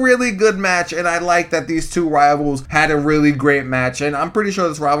 It was a really good match, and I like that these two rivals had a really great match. And I'm pretty sure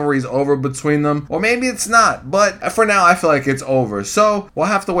this rivalry is over between them, or maybe it's not, but for now I feel like it's over. So we'll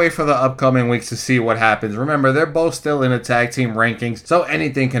have to wait for the upcoming weeks to see what happens. Remember, they're both still in the tag team rankings, so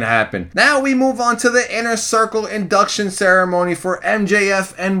anything can happen. Now we move on to the Inner Circle induction ceremony for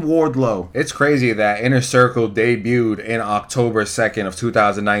MJF and Wardlow. It's crazy that Inner Circle debuted in October 2nd of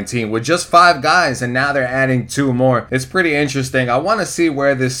 2019 with just 5 guys, and now they're adding 2 more. It's pretty interesting. I want to see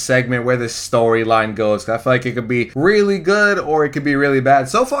where this segment, where this storyline goes. I feel like it could be really good or it could be really bad.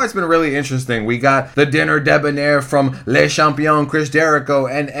 So far it's been really interesting. We got the dinner debonair from Le Champion Chris Jericho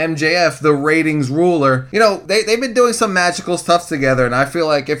and MJF, the ratings ruler. You know, they've been doing some magical stuff together, and I feel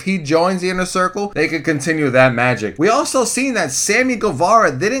like if he joins the Inner Circle, they could continue that magic. We also seen that Sammy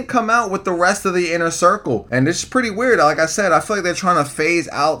Guevara didn't come out with the rest of the Inner Circle, and it's pretty weird. Like I said, I feel like they're trying to phase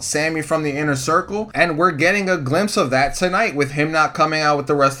out Sammy from the Inner Circle, and we're getting a glimpse of that tonight with him not coming out with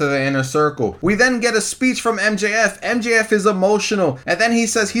the rest of the Inner Circle. We then get a speech from MJF. MJF is emotional, and then he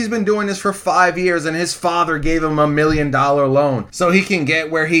says he's been doing this for 5 years and his father gave him $1 million loan so he can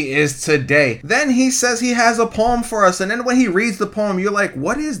get where he is today. Then he says he has a poem for us, and then when he reads the poem, you're like,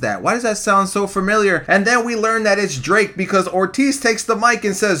 what is that? Why does that sound so familiar? And then we learn that it's Drake, because Ortiz takes the mic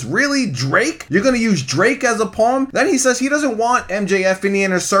and says, really, Drake? You're gonna use Drake as a poem? Then he says he doesn't want MJF in the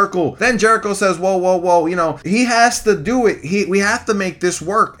Inner Circle. Then Jericho says, whoa, you know, he has to do it. We have to make this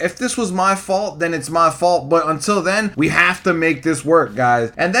work. If this was my fault, then it's my fault, but until then, we have to make this work,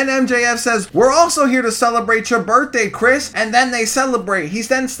 guys. And then MJF says, we're also here to celebrate your birthday, Chris. And then they celebrate. He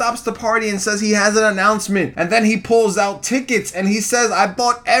then stops the party and says he has an announcement. And then he pulls out tickets and he says, I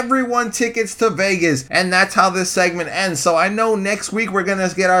bought everyone tickets to Vegas. And that's how this segment ends. So I know next week we're gonna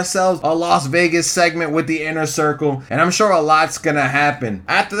get ourselves a Las Vegas segment with the Inner Circle, and I'm sure a lot's gonna happen.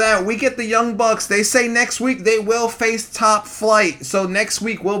 After that, we get the Young Bucks. They say next week they will face Top Flight. So next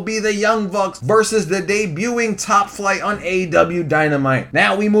week will be the Young Bucks versus the debuting Top Flight on AEW Dynamite.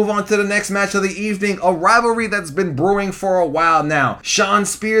 Now we move on to the next match of the evening, a rivalry that's been brewing for a while now. Shawn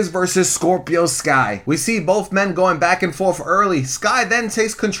Spears versus Scorpio Sky. We see both men going back and forth early. Sky then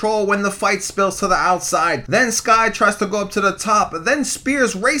takes control when the fight spills to the outside. Then Sky tries to go up to the top. Then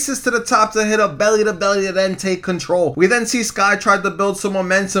Spears races to the top to hit a belly to belly to then take control. We then see Sky try to build some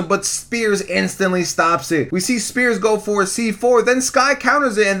momentum, but Spears instantly stops it. We see Spears go for a C4, then Sky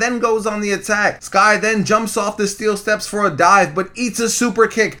counters it and then goes on the attack. Sky then jumps off the steel steps for a dive, but eats a super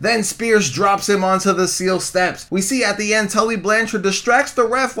kick. Then Spears drops him onto the steel steps. We see at the end Tully Blanchard distracts the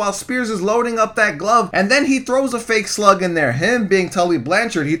ref while Spears is loading up that glove, and then he throws a fake slug in there. Him being Tully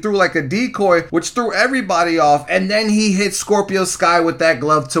Blanchard, he threw like a decoy, which threw everybody off, and then he hit Scorpio Sky with that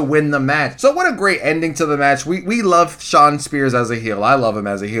glove to win the match. So what a great ending to the match. We love Shawn Spears as a heel. I love him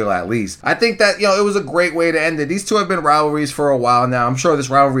as a heel, at least. I think that, you know, it was a great way to end it. These two have been rivalries for a while now. I'm sure this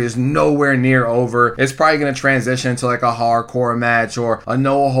rivalry is nowhere near over. It's probably going to transition to like a hardcore match or a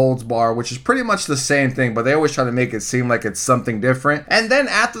no holds bar, which is pretty much the same thing, but they always try to make it seem like it's something different. And then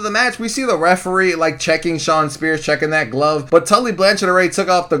after the match, we see the referee like checking Shawn Spears, checking that glove, but Tully Blanchard already took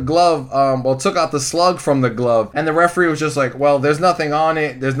off the glove, took out the slug from the glove, and the referee was just like, well, there's nothing on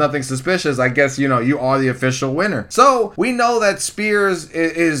it, there's nothing suspicious, I guess, you know, you are the official winner. So we know that Spears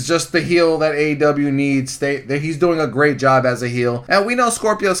is just the heel that AEW needs. He's doing a great job as a heel, and we know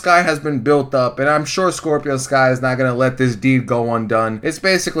Scorpio Sky has been built up, and I'm sure Scorpio Sky is not going to let this deed go undone. It's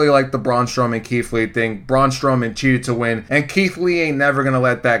basically like the Braun Strowman Keith Lee thing. Braun Strowman cheated to win, and Keith Lee ain't never going to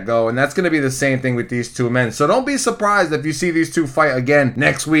let that go, and that's going to be the same thing with these two men. So don't be surprised if you see these two fight again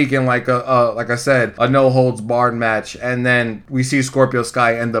next week in like I said, a no holds barred match, and then we see Scorpio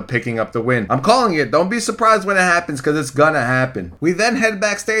Sky end up picking up the win. I'm calling it. Don't be surprised when it happens, because it's gonna happen. We then head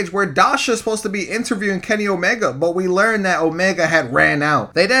backstage where Dasha is supposed to be interviewing Kenny Omega, but we learn that Omega had ran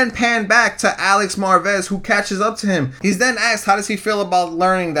out. They then pan back to Alex Marvez, who catches up to him. He's then asked how does he feel about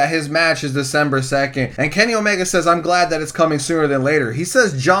learning that his match is December 2nd. And Kenny Omega says, I'm glad that it's coming sooner than later. He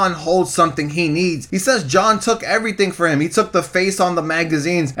says John holds something he needs. He says John took everything for him. He took the face on the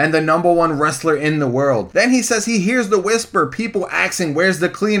magazines and the #1 wrestler in the world. Then he says he hears the whisper, people asking, where's the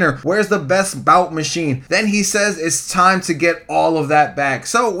cleaner? Where's the best bout machine? Then he says it's time to get all of that back.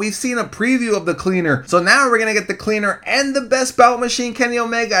 So we've seen a preview of the cleaner. So now we're going to get the cleaner and the best bout machine, Kenny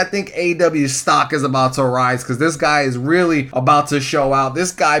Omega. I think AEW's stock is about to rise because this guy is really about to show out.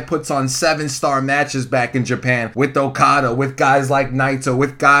 This guy puts on 7-star matches back in Japan with Okada, with guys like Naito,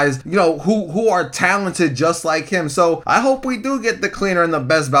 with guys, who are talented just like him. So I hope we do get the cleaner and the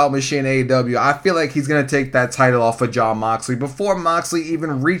best bout machine in AEW. I feel like he's going to take that title off of Jon Moxley before Moxley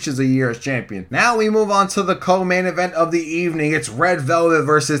even reaches a year as champion. Now we move on to the co-main event of the evening. It's Red Velvet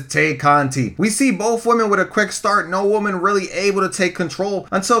versus Tay Conti. We see both women with a quick start, no woman really able to take control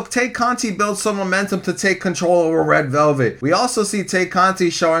until Tay Conti builds some momentum to take control over Red Velvet. We also see Tay Conti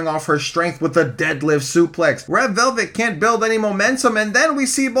showing off her strength with a deadlift suplex. Red Velvet can't build any momentum, and then we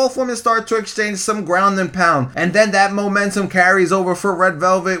see both women start to exchange some ground and pound, and then that momentum carries over for Red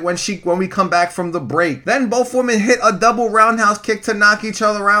Velvet when we come back from the break. Then both women hit a double roundhouse kick to knock each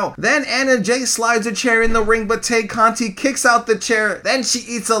other out. Then Anna Jay slides a chair in the ring, but Tay Conti kicks out the chair. Then she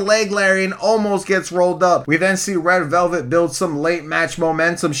eats a leg Larry and almost gets rolled up. We then see Red Velvet build some late match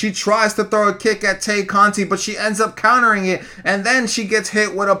momentum. She tries to throw a kick at Tay Conti, but she ends up countering it, and then she gets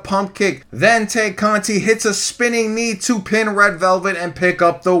hit with a pump kick. Then Tay Conti hits a spinning knee to pin Red Velvet and pick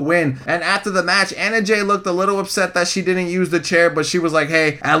up the win. And after the match, Anna Jay looked a little upset that she didn't use the chair, but she was like,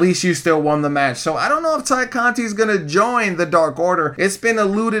 hey, at least you still won the match. So I don't know if Tay Conti is going to join the Dark Order. It's been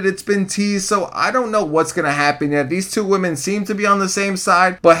alluded, it's been teased, so I don't know what's going to happen yet. These two women seem to be on the same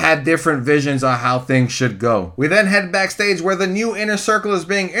side, but have different visions on how things should go. We then head backstage where the new Inner Circle is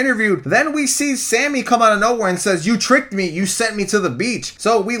being interviewed. Then we see Sammy come out of nowhere and says, you tricked me, you sent me to the beach.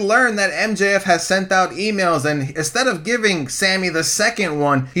 So we learn that MJF has sent out emails, and instead of giving Sammy the second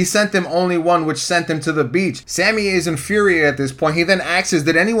one, he sent him only one, which sent him to the beach. Sammy is infuriated at this point. He then asks,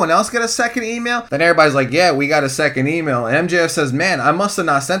 did anyone else get a second email? Then everybody's like, yeah, we got a second email. And MJF says, man, I must have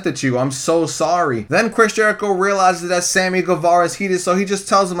not sent it to you. I'm so sorry. Then Chris Jericho realizes that Sammy Guevara is heated, so he just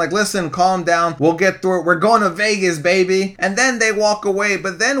tells him like, listen, calm down. We'll get through it. We're going to Vegas, baby. And then they walk away.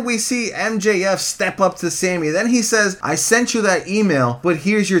 But then we see MJF step up to Sammy. Then he says, I sent you that email, but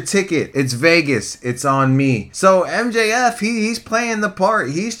here's your ticket. It's Vegas. It's on me. So MJF, he's playing the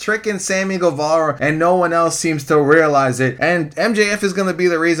part. He's tricking Sammy Guevara, and no one else seems to realize it. And MJF is going to be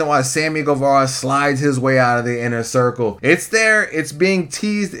the reason why Sammy Guevara slides his way out of the Inner Circle. It's there. It's being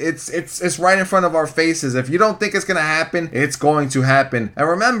teased. It's right in front of our faces. If you don't think it's going to happen, it's going to happen. And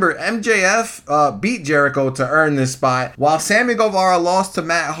remember, MJF beat Jericho to earn this spot, while Sammy Guevara lost to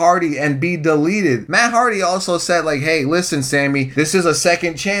Matt Hardy and be deleted. Matt Hardy also said like, hey, listen, Sammy, this is a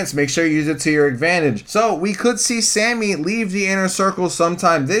second chance. Make sure you use it to your advantage. So we could see Sammy leave the Inner Circle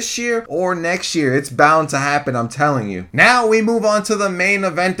sometime this year or next year. It's bound to happen, I'm telling you. Now we move on to the main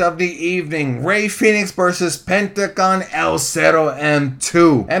event of the evening. Rey Fenix versus Pentagon El Zero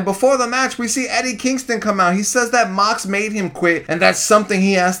M2. And before the match, we see Eddie Kingston come out. He says that Mox made him quit, and that's something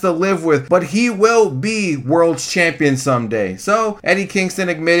he has to live with, but he will be world's champion someday. So Eddie Kingston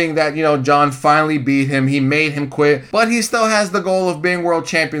admitting that, John finally beat him. He made him quit, but he still has the goal of being world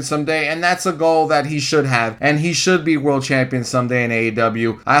champion someday, and that's a goal that he should have, and he should be world champion someday in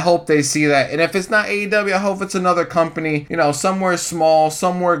AEW. I hope they see that, and if it's not AEW, I hope it's another company, somewhere small,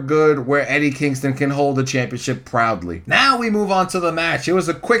 somewhere good, where Eddie Kingston can hold the championship proudly. Now we move on to the match. It was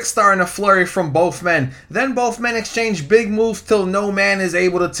a quick start and a flurry from both men. Then both men exchange big moves till no man is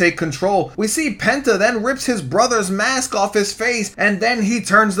able to take control. We see Penta then rips his brother's mask off his face, and then he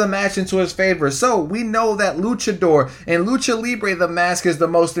turns the match into his favor. So we know that Luchador and Lucha Libre, the mask is the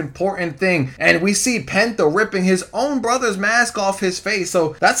most important thing, and we see Penta ripping his own brother's mask off his face.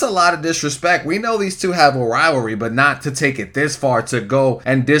 So that's a lot of disrespect. We know these two have a rivalry, but not to take it this far to go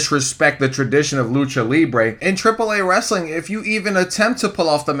and disrespect the tradition of Lucha Libre. In AAA wrestling, if you even attempt to pull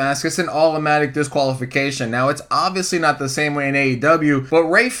off the mask, it's an automatic disqualification. Now, it's obviously not the same way in AEW, but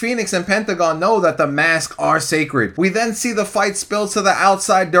Rey Fenix and Pentagon know that the masks are sacred. We then see the fight spill to the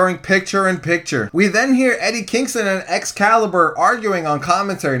outside during picture-in-picture. We then hear Eddie Kingston and Excalibur arguing on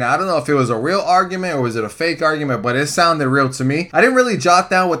commentary. Now, I don't know if it was a real argument or was it a fake argument, but it sounded real to me. I didn't really jot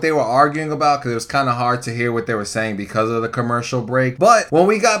down what they were arguing about because it was kind of hard to hear what they were saying because of the commercial break. But when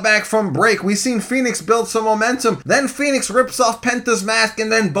we got back from break, we seen Phoenix build some momentum. Then Phoenix rips off Penta's mask,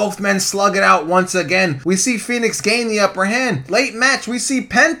 and then both men slug it out once again. We see Phoenix gain the upper hand. Late match, we see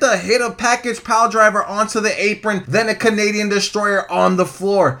Penta hit a package pile driver onto the apron, then a Canadian Destroyer on the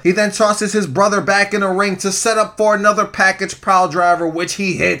floor. He then tosses his brother back back in the ring to set up for another package pile driver, which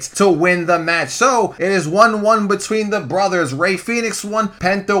he hits to win the match. So it is 1-1 between the brothers. Rey Fenix 1,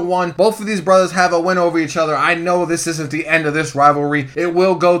 Penta 1. Both of these brothers have a win over each other. I know this isn't the end of this rivalry. It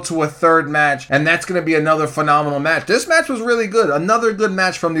will go to a third match, and that's going to be another phenomenal match. This match was really good. Another good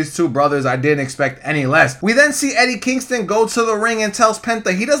match from these two brothers. I didn't expect any less. We then see Eddie Kingston go to the ring and tells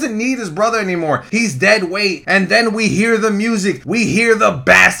Penta he doesn't need his brother anymore. He's dead weight. And then we hear the music. We hear the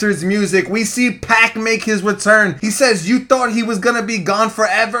Bastards music. We see Pac make his return. He says, you thought he was going to be gone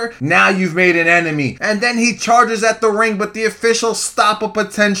forever? Now you've made an enemy. And then he charges at the ring, but the officials stop a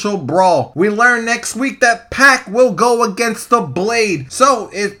potential brawl. We learn next week that Pac will go against the Blade. So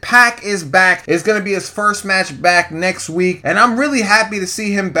if Pac is back, it's going to be his first match back next week. And I'm really happy to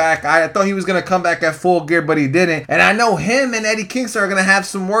see him back. I thought he was going to come back at Full Gear, but he didn't. And I know him and Eddie Kingston are going to have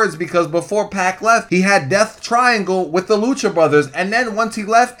some words, because before Pac left, he had Death Triangle with the Lucha Brothers. And then once he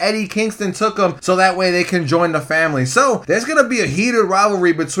left, Eddie Kingston took him so that way they can join the family. So there's going to be a heated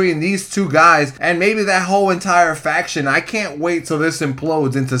rivalry between these two guys and maybe that whole entire faction. I can't wait till this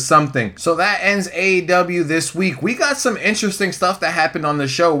implodes into something. So that ends AEW this week. We got some interesting stuff that happened on the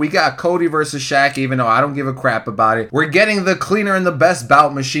show. We got Cody versus Shaq, even though I don't give a crap about it. We're getting the cleaner and the best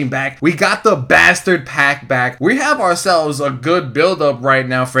bout machine back. We got the Bastard Pack back. We have ourselves a good build up right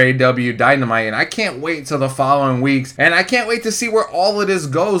now for AEW Dynamite, and I can't wait till the following weeks, and I can't wait to see where all of this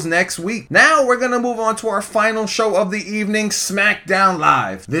goes next week. Now we're gonna move on to our final show of the evening, SmackDown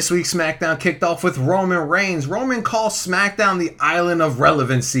Live. This week's SmackDown kicked off with Roman Reigns. Roman calls SmackDown the island of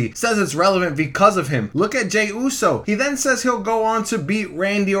relevancy, says it's relevant because of him. Look at Jey Uso. He then says he'll go on to beat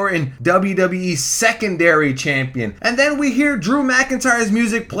Randy Orton, WWE's secondary champion. And then we hear Drew McIntyre's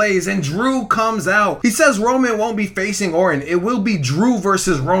music plays and Drew comes out. He says Roman won't be facing Orton. It will be Drew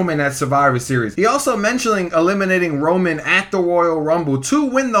versus Roman at Survivor Series. He also mentioning eliminating Roman at the Royal Rumble to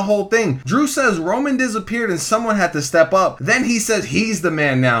win the whole thing. Drew says Roman disappeared and someone had to step up. Then he says he's the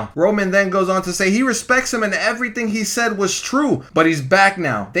man now. Roman then goes on to say he respects him and everything he said was true, but he's back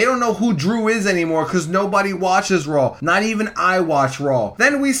now. They don't know who Drew is anymore because nobody watches Raw. Not even I watch Raw.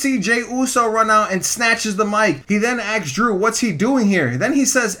 Then we see Jey Uso run out and snatches the mic. He then asks Drew, what's he doing here? Then he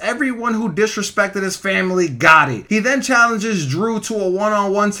says everyone who disrespected his family got it. He then challenges Drew to a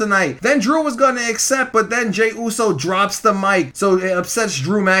one-on-one tonight. Then Drew was going to accept, but then Jey Uso drops the mic, so it upsets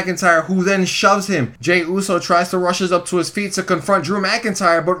Drew McIntyre, who then shoves him. Jey Uso tries to rushes up to his feet to confront Drew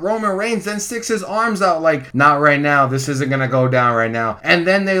McIntyre, but Roman Reigns then sticks his arms out like, not right now, this isn't gonna go down right now. And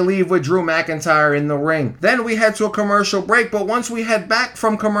then they leave with Drew McIntyre in the ring. Then we head to a commercial break, but once we head back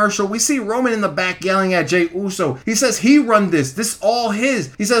from commercial, we see Roman in the back yelling at Jey Uso. He says he run this all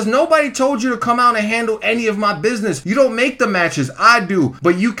his. He says nobody told you to come out and handle any of my business. You don't make the matches, I do,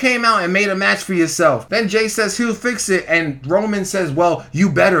 but you came out and made a match for yourself. Then Jey says he'll fix it, and Roman says, well, you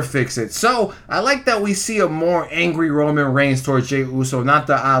better fix it. So I like that we see a more angry Roman Reigns towards Jey Uso, not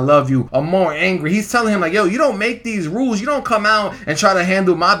the I love you, a more angry. He's telling him like, yo, you don't make these rules. You don't come out and try to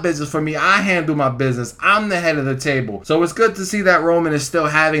handle my business for me. I handle my business. I'm the head of the table. So it's good to see that Roman is still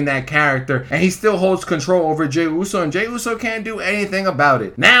having that character and he still holds control over Jey Uso, and Jey Uso can't do anything about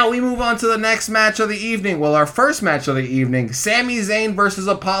it. Now we move on to the next match of the evening. Well, our first match of the evening, Sami Zayn versus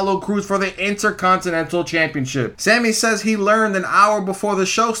Apollo Crews for the Intercontinental Championship. Sami says he learned an hour before the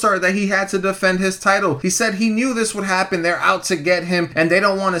show started that he had to defend his title. He said he knew this would happen. They're out to get him and they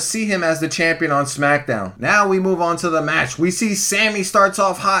don't want to see him as the champion on SmackDown. Now we move on to the match. We see Sami starts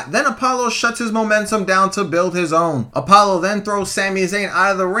off hot, then Apollo shuts his momentum down to build his own. Apollo then throws Sami Zayn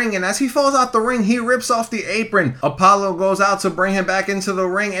out of the ring, and as he falls out the ring, he rips off the apron. Apollo goes out to bring him back into the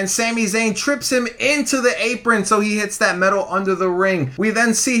ring, and Sami Zayn trips him into the apron, so he hits that metal under the ring. We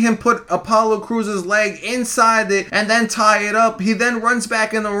then see him put Apollo Crews' leg inside it and then tie it up. He then runs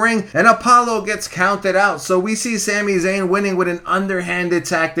back in the ring, and Apollo gets counted out. So we see Sami Zayn winning with an underhanded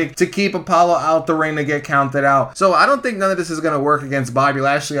tactic to keep Apollo out the ring to get counted out. So I don't think none of this is going to work against Bobby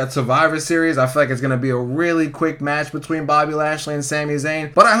Lashley at Survivor Series. I feel like it's going to be a really quick match between Bobby Lashley and Sami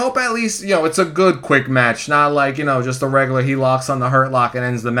Zayn. But I hope at least, it's a good quick match. Not like, just a regular he locks on the Hurt Lock and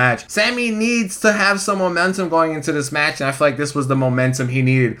ends the match. Sami needs to have some momentum going into this match, and I feel like this was the momentum he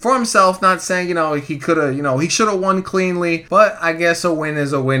needed for himself. Not saying, he could have, he should have won cleanly, but I guess a win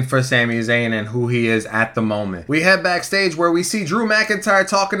is a win for Sami Zayn and who he is at the moment. We head backstage where we see Drew McIntyre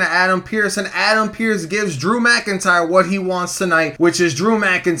talking to Adam Pearce, and Adam Pearce gives Drew McIntyre what he wants tonight, which is Drew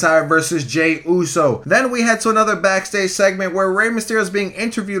McIntyre versus Jey Uso. Then we head to another backstage segment where Rey Mysterio is being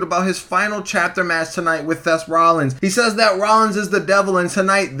interviewed about his final chapter match tonight with Seth Rollins. He says that Rollins is the devil and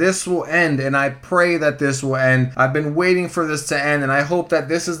tonight this will end, and I pray that this will end. I've been waiting for this to end, and I hope that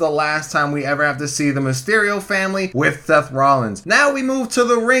this is the last time we ever have to see the Mysterio family with Seth Rollins. Now we move to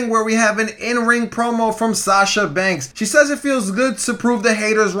the ring where we have an in-ring promo from Sasha Banks. She says it feels good to prove the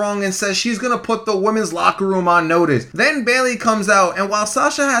haters wrong and says she's gonna put the women's locker room on notice. Then Bayley comes out, and while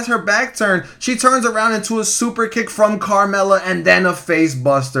Sasha has her back turned, she turns around into a super kick from Carmella and then a face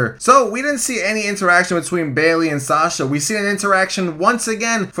buster. So we didn't see any interaction between Bayley and Sasha. We see an interaction once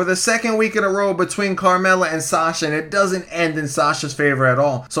again for the second week in a row between Carmella and Sasha, and it doesn't end in Sasha's favor at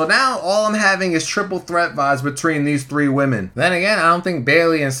all. So now all I'm having is triple threat vibes between these three women. Then again, I don't think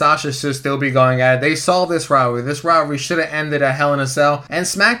Bayley and Sasha should still be going at it. They saw this rivalry. This rivalry should have ended at Hell in a Cell and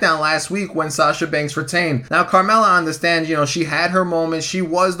SmackDown last week when Sasha Banks retained. Now Carmella understands, she had her moment. She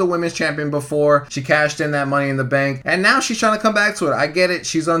was the women's champion before. She cashed in that Money in the Bank, and now she's trying to come back to it. I get it.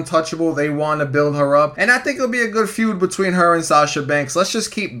 She's untouchable. They want to build her up, and I think it'll be a good feud between her and Sasha Banks. Let's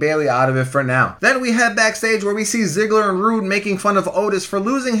just keep Bayley out of it for now. Then we head backstage where we see Ziggler and Rude making fun of Otis for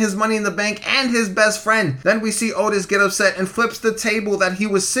losing his Money in the Bank and his best friend. Then we see Otis get upset and flips the table that he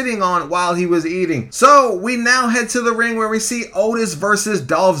was sitting on while he was eating. So we now head to the ring where we see Otis versus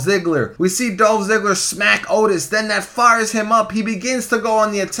Dolph Ziggler. We see Dolph Ziggler smack Otis, then that fires him up. He begins to go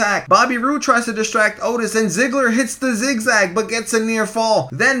on the attack. Bobby Roode tries to distract Otis, and Ziggler hits the zigzag but gets a near fall.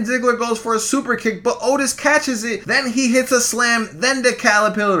 Then Ziggler goes for a super kick, but Otis catches it. Then he hits a slam, then the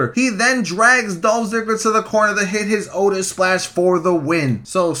Caterpillar. He then drags Dolph Ziggler to the corner to hit his Otis splash for the win.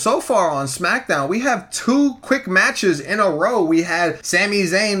 So far on SmackDown, we have two quick matches in a row. We had Sami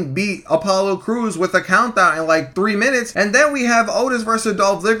Zayn beat Apollo Crews with a countdown in like 3 minutes, and then we have Otis versus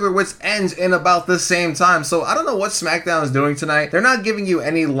Dolph Ziggler, which ends in about the same time. So I don't know what SmackDown is doing tonight. They're not giving you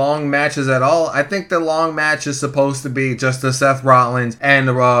any long matches at all. I think the long match is supposed to be just the Seth Rollins and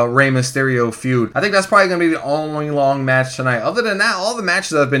Rey Mysterio feud. I think that's probably going to be the only long match tonight. Other than that, all the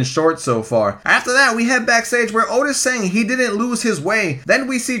matches have been short so far. After that, we head backstage where Otis saying he didn't lose his way. Then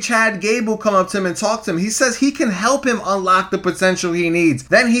we see Chad Gable come up to him and talk to him. He says he can help him unlock the potential he needs.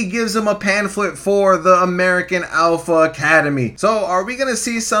 Then he gives him a pamphlet for the American Alpha Academy. So are we going to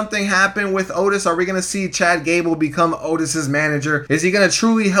see something happen with Otis? Are we going to see Chad Gable become Otis's manager? Is he going to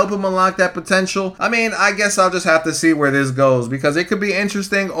truly help him unlock that potential? I mean, I guess I'll just have to see where this goes, because it could be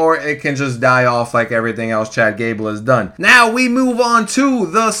interesting or it can just die off like everything else Chad Gable has done. Now we move on to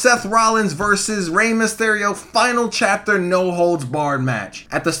the Seth Rollins versus Rey Mysterio final chapter no holds barred match.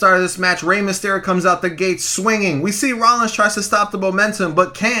 At the start of this match, Rey Mysterio comes out the gate swinging. We see Rollins tries to stop the momentum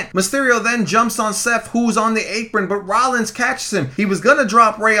but can't. Mysterio then jumps on Seth, who's on the apron, but Rollins catches him. He was gonna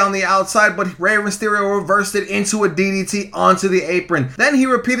drop Rey on the outside, but Rey Mysterio reversed it into a DDT onto the apron. Then he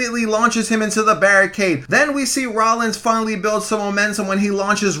repeatedly launches him into the barricade. Then we see Rollins finally build some momentum when he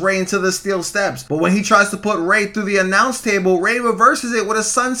launches Rey into the steel steps. But when he tries to put Rey through the announce table, Rey reverses it with a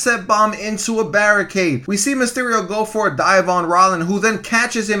sunset bomb into a barricade. We see Mysterio go for a dive on Rollins, who then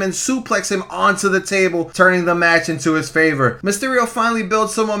catches him and suplexes him onto the table, turning the match into his favor. Mysterio finally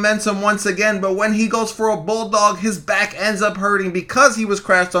builds some momentum once again, but when he goes for a bulldog, his back ends up hurting because he was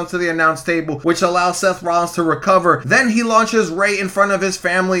crashed onto the announce table, which allows Seth Rollins to recover. Then he launches Rey in front of his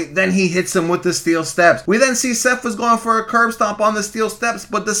family, then he hits him with the steel steps. We then see Seth was going for a curb stomp on the steel steps,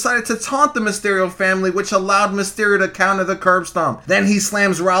 but decided to taunt the Mysterio family, which allowed Mysterio to counter the curb stomp. Then he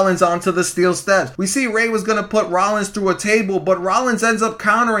slams Rollins onto the steel steps. We see Rey was going to put Rollins through a table, but Rollins ends up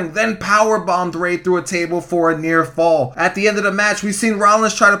countering, then powerbombed Rey through a table for a near fall. At the end of the match, we seen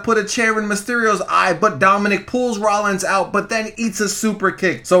Rollins try to put a chair in Mysterio's eye, but Dominic pulls Rollins out, but then eats a super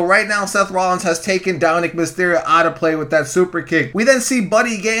kick. So right now, Seth Rollins has taken Dominic Mysterio out of play with that super kick. We then see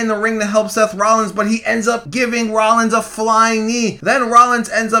Buddy get in the ring to help Seth Rollins, but he ends up giving Rollins a flying knee. Then Rollins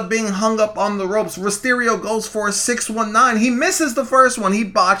ends up being hung up on the ropes. Mysterio goes for a 619. He misses the first one. He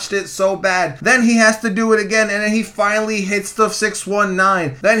botched it so bad. Then he has to do it again, and then he finally hits the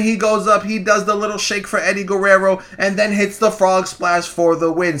 619. Then he goes up, he does the little shake for Eddie Guerrero, and then hits the frog splash for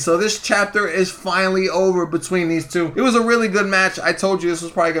the win. So this chapter is finally over between these two. It was a really good match. I told you this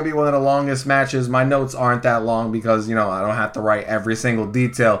was probably going to be one of the longest matches. My notes aren't that long because, I don't have to write every single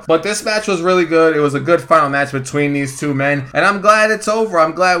detail. But this match was really good. It was a good final match between these two men, and I'm glad it's over.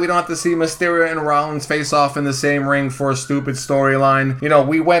 I'm glad we don't have to see Mysterio and Rollins face off in the same ring for a stupid storyline.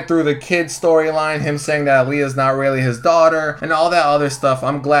 We went through the kid storyline, him saying that Aaliyah's not really his daughter, and all that other stuff.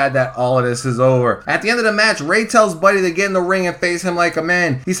 I'm glad that all of this is over. At the end of the match, Rey tells Buddy to get in the ring and face him like a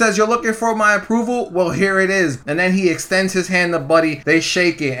man. He says, "You're looking for my approval? Well, here it is." And then he extends his hand to Buddy. They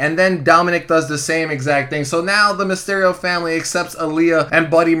shake it, and then Dominic does the same exact thing. So now the Mysterio family accepts Aaliyah and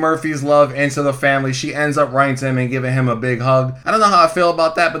Buddy Murphy's love into the family. She ends up writing to him and giving him a big hug. I don't know how I feel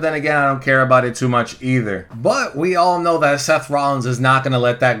about that, but then again, I don't care about it too much either. But we all know that Seth Rollins is not going to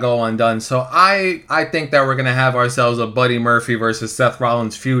let that go undone. So I think that we're going to have ourselves a Buddy Murphy versus Seth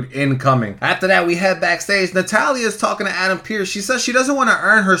Rollins feud incoming. After that, we head backstage. Natalya is talking to Adam Pearce. She says she doesn't doesn't want to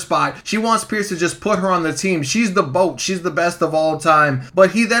earn her spot. She wants Pierce to just put her on the team. She's the boat. She's the best of all time.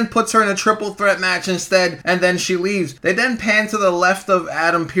 But he then puts her in a triple threat match instead, and then she leaves. They then pan to the left of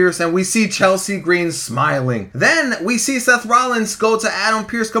Adam Pierce, and we see Chelsea Green smiling. Then we see Seth Rollins go to Adam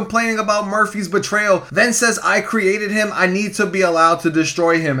Pierce complaining about Murphy's betrayal, then says, I created him, I need to be allowed to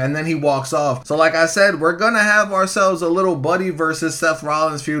destroy him, and then he walks off. So like I said, we're gonna have ourselves a little Buddy versus Seth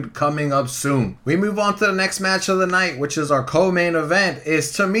Rollins feud coming up soon. We move on to the next match of the night, which is our co-main event.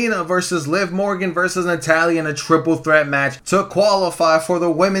 Is Tamina versus Liv Morgan versus Natalya in a triple threat match to qualify for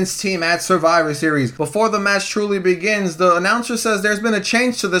the women's team at Survivor Series. Before the match truly begins, the announcer says there's been a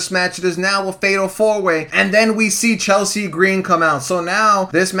change to this match. It is now a fatal four-way, and then we see Chelsea Green come out. So now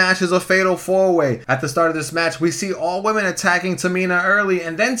this match is a fatal four-way. At the start of this match, we see all women attacking Tamina early,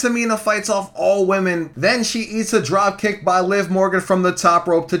 and then Tamina fights off all women. Then she eats a drop kick by Liv Morgan from the top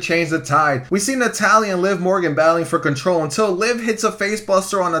rope to change the tide. We see Natalya and Liv Morgan battling for control until Liv hits a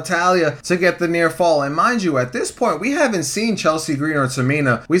facebuster on Natalya to get the near fall. And mind you, at this point, we haven't seen Chelsea Green or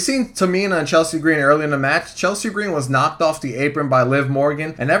Tamina. We've seen Tamina and Chelsea Green early in the match. Chelsea Green was knocked off the apron by Liv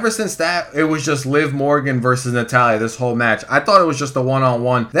Morgan, and ever since that, it was just Liv Morgan versus Natalya this whole match. I thought it was just a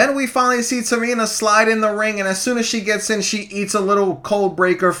one-on-one. Then we finally see Tamina slide in the ring, and as soon as she gets in, she eats a little cold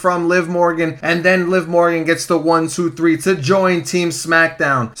breaker from Liv Morgan, and then Liv Morgan gets the 1-2-3 to join Team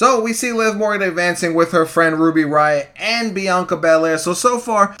SmackDown. So we see Liv Morgan advancing with her friend Ruby Riott and Bianca Belair. So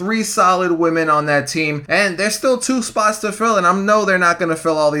far, 3 solid women on that team, and there's still 2 spots to fill, and I know they're not going to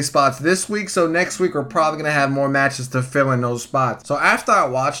fill all these spots this week, so next week we're probably going to have more matches to fill in those spots. So after I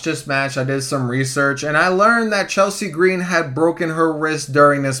watched this match, I did some research, and I learned that Chelsea Green had broken her wrist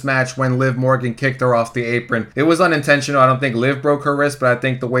during this match when Liv Morgan kicked her off the apron. It was unintentional. I don't think Liv broke her wrist, but I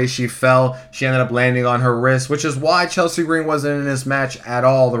think the way she fell, she ended up landing on her wrist, which is why Chelsea Green wasn't in this match at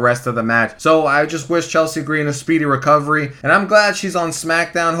all the rest of the match. So I just wish Chelsea Green a speedy recovery, and I'm glad she's on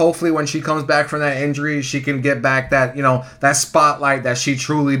SmackDown. Hopefully when she comes back from that injury, she can get back that, that spotlight that she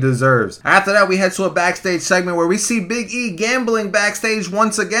truly deserves. After that, we head to a backstage segment where we see Big E gambling backstage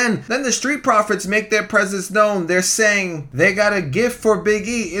once again. Then the Street Profits make their presence known. They're saying they got a gift for Big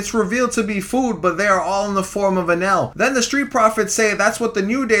E. It's revealed to be food, but they are all in the form of an L. Then the Street Profits say that's what the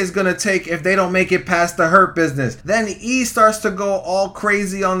New Day is gonna take if they don't make it past the Hurt Business. Then E starts to go all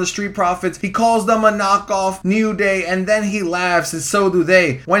crazy on the Street Profits. He calls them a knockoff New Day, and then he laughs, and so do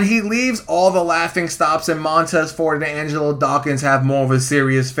they. When he leaves, all the laughing stops, and Montez Ford and Angelo Dawkins have more of a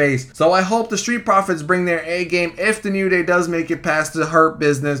serious face. So I hope the Street Profits bring their A game if the New Day does make it past the Hurt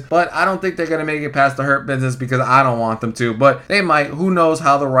Business, but I don't think they're gonna make it past the Hurt Business because I don't want them to, but they might. Who knows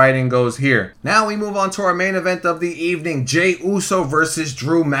how the writing goes here. Now we move on to our main event of the evening, Jey Uso versus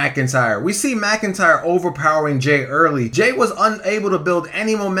Drew McIntyre. We see McIntyre overpowering Jey early. Jey was unable to build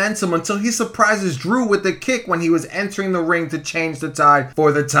any momentum until he surprises Drew with the kick when he was entering the ring to change the tide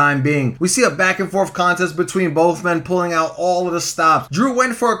for the time being. We see a back and forth contest between both men pulling out all of the stops. Drew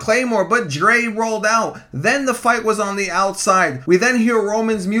went for a Claymore, but Jey rolled out. Then the fight was on the outside. We then hear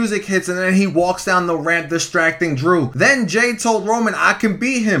Roman's music hits, and then he walks down the ramp distracting Drew. Then Jey told Roman, I can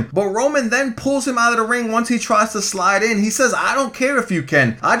beat him, but Roman then pulls him out of the ring once he tries to slide in. He says, I don't care if you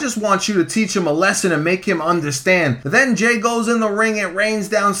can. I just want you to teach him a lesson and make him understand. Then Jey goes in the ring and rains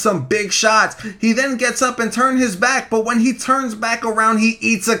down some big shots. He then gets up and turns his back, but when he turns back around, he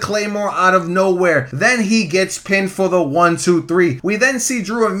eats a Claymore out of nowhere. Then he gets pinned for the 1-2-3. We then see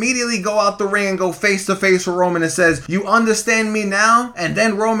Drew immediately go out the ring and go face to face with Roman and says, you understand me now? And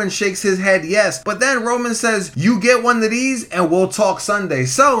then Roman shakes his head yes, but then Roman says, you get one of these and we'll talk Sunday.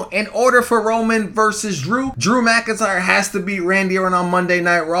 So in order for Roman versus Drew McIntyre has to beat Randy Orton on Monday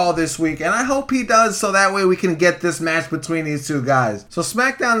Night Raw this week, and I hope he does so that way we can get this match between these two guys. So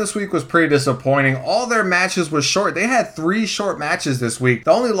SmackDown this week was pretty disappointing. All their matches were short. They had 3 short matches this week.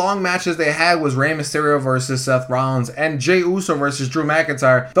 The only long matches they had was Rey Mysterio versus Seth Rollins and Jey Uso versus Drew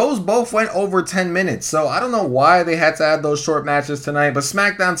McIntyre. Those both went over 10 minutes, so I don't know why they had to add those short matches tonight, but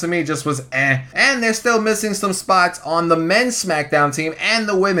SmackDown to me just was eh. And they're still missing some spots on the men's SmackDown team and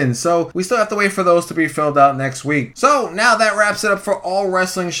the women's, so we still have to wait for those to be filled out next week. So now that wraps it up for all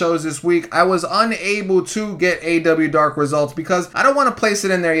wrestling shows this week. I was unable to get AW Dark results because I don't want to place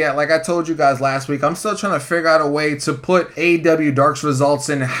it in there yet. Like I told you guys last week, I'm still trying to figure out a way to put AW Dark's results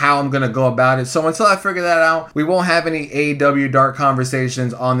in how I'm going to go about it. So until I figure that out, we won't have any AW Dark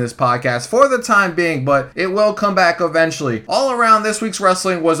conversations on this podcast for the time being, but it will come back eventually. All around, this week's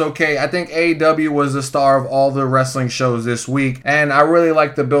wrestling was okay. I think AW was the star of all the wrestling shows this week, and I really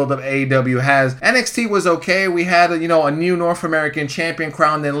like the build up AW has. NXT was okay. We had a new North American champion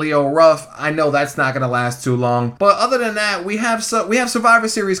crowned in Leo Ruff. I know that's not going to last too long, but other than that, we have Survivor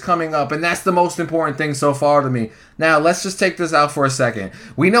Series coming up, and that's the most important thing so far to me. Now, let's let's just take this out for a second.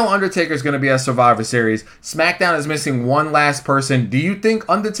 We know Undertaker's going to be at Survivor Series. SmackDown is missing one last person. Do you think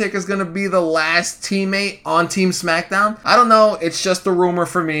Undertaker's going to be the last teammate on Team SmackDown? I don't know. It's just a rumor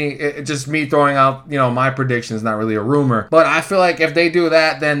for me. It's just me throwing out, my predictions, not really a rumor. But I feel like if they do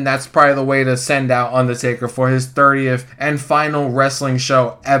that, then that's probably the way to send out Undertaker for his 30th and final wrestling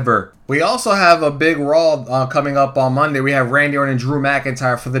show ever. We also have a big Raw coming up on Monday. We have Randy Orton and Drew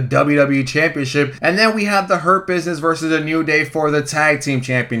McIntyre for the WWE Championship. And then we have the Hurt Business versus a New Day for the Tag Team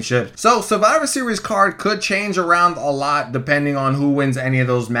Championship. So Survivor Series card could change around a lot depending on who wins any of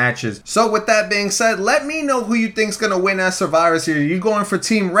those matches. So with that being said, let me know who you think's going to win at Survivor Series. Are you going for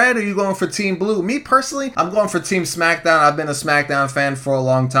Team Red or are you going for Team Blue? Me personally, I'm going for Team SmackDown. I've been a SmackDown fan for a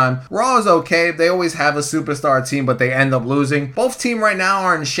long time. Raw is okay. They always have a superstar team, but they end up losing. Both teams right now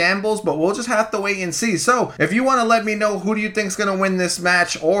are in shambles, but we'll just have to wait and see. So if you want to let me know who do you think is going to win this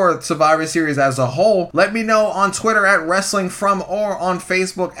match or Survivor Series as a whole, let me know on Twitter at Wrestling From or on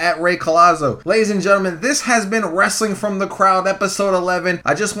Facebook at Ray Colazzo. Ladies and gentlemen, this has been Wrestling From the Crowd, episode 11.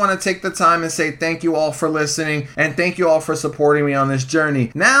 I just want to take the time and say thank you all for listening and thank you all for supporting me on this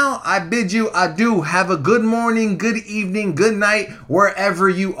journey. Now I bid you adieu. Have a good morning, good evening, good night, wherever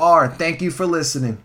you are. Thank you for listening.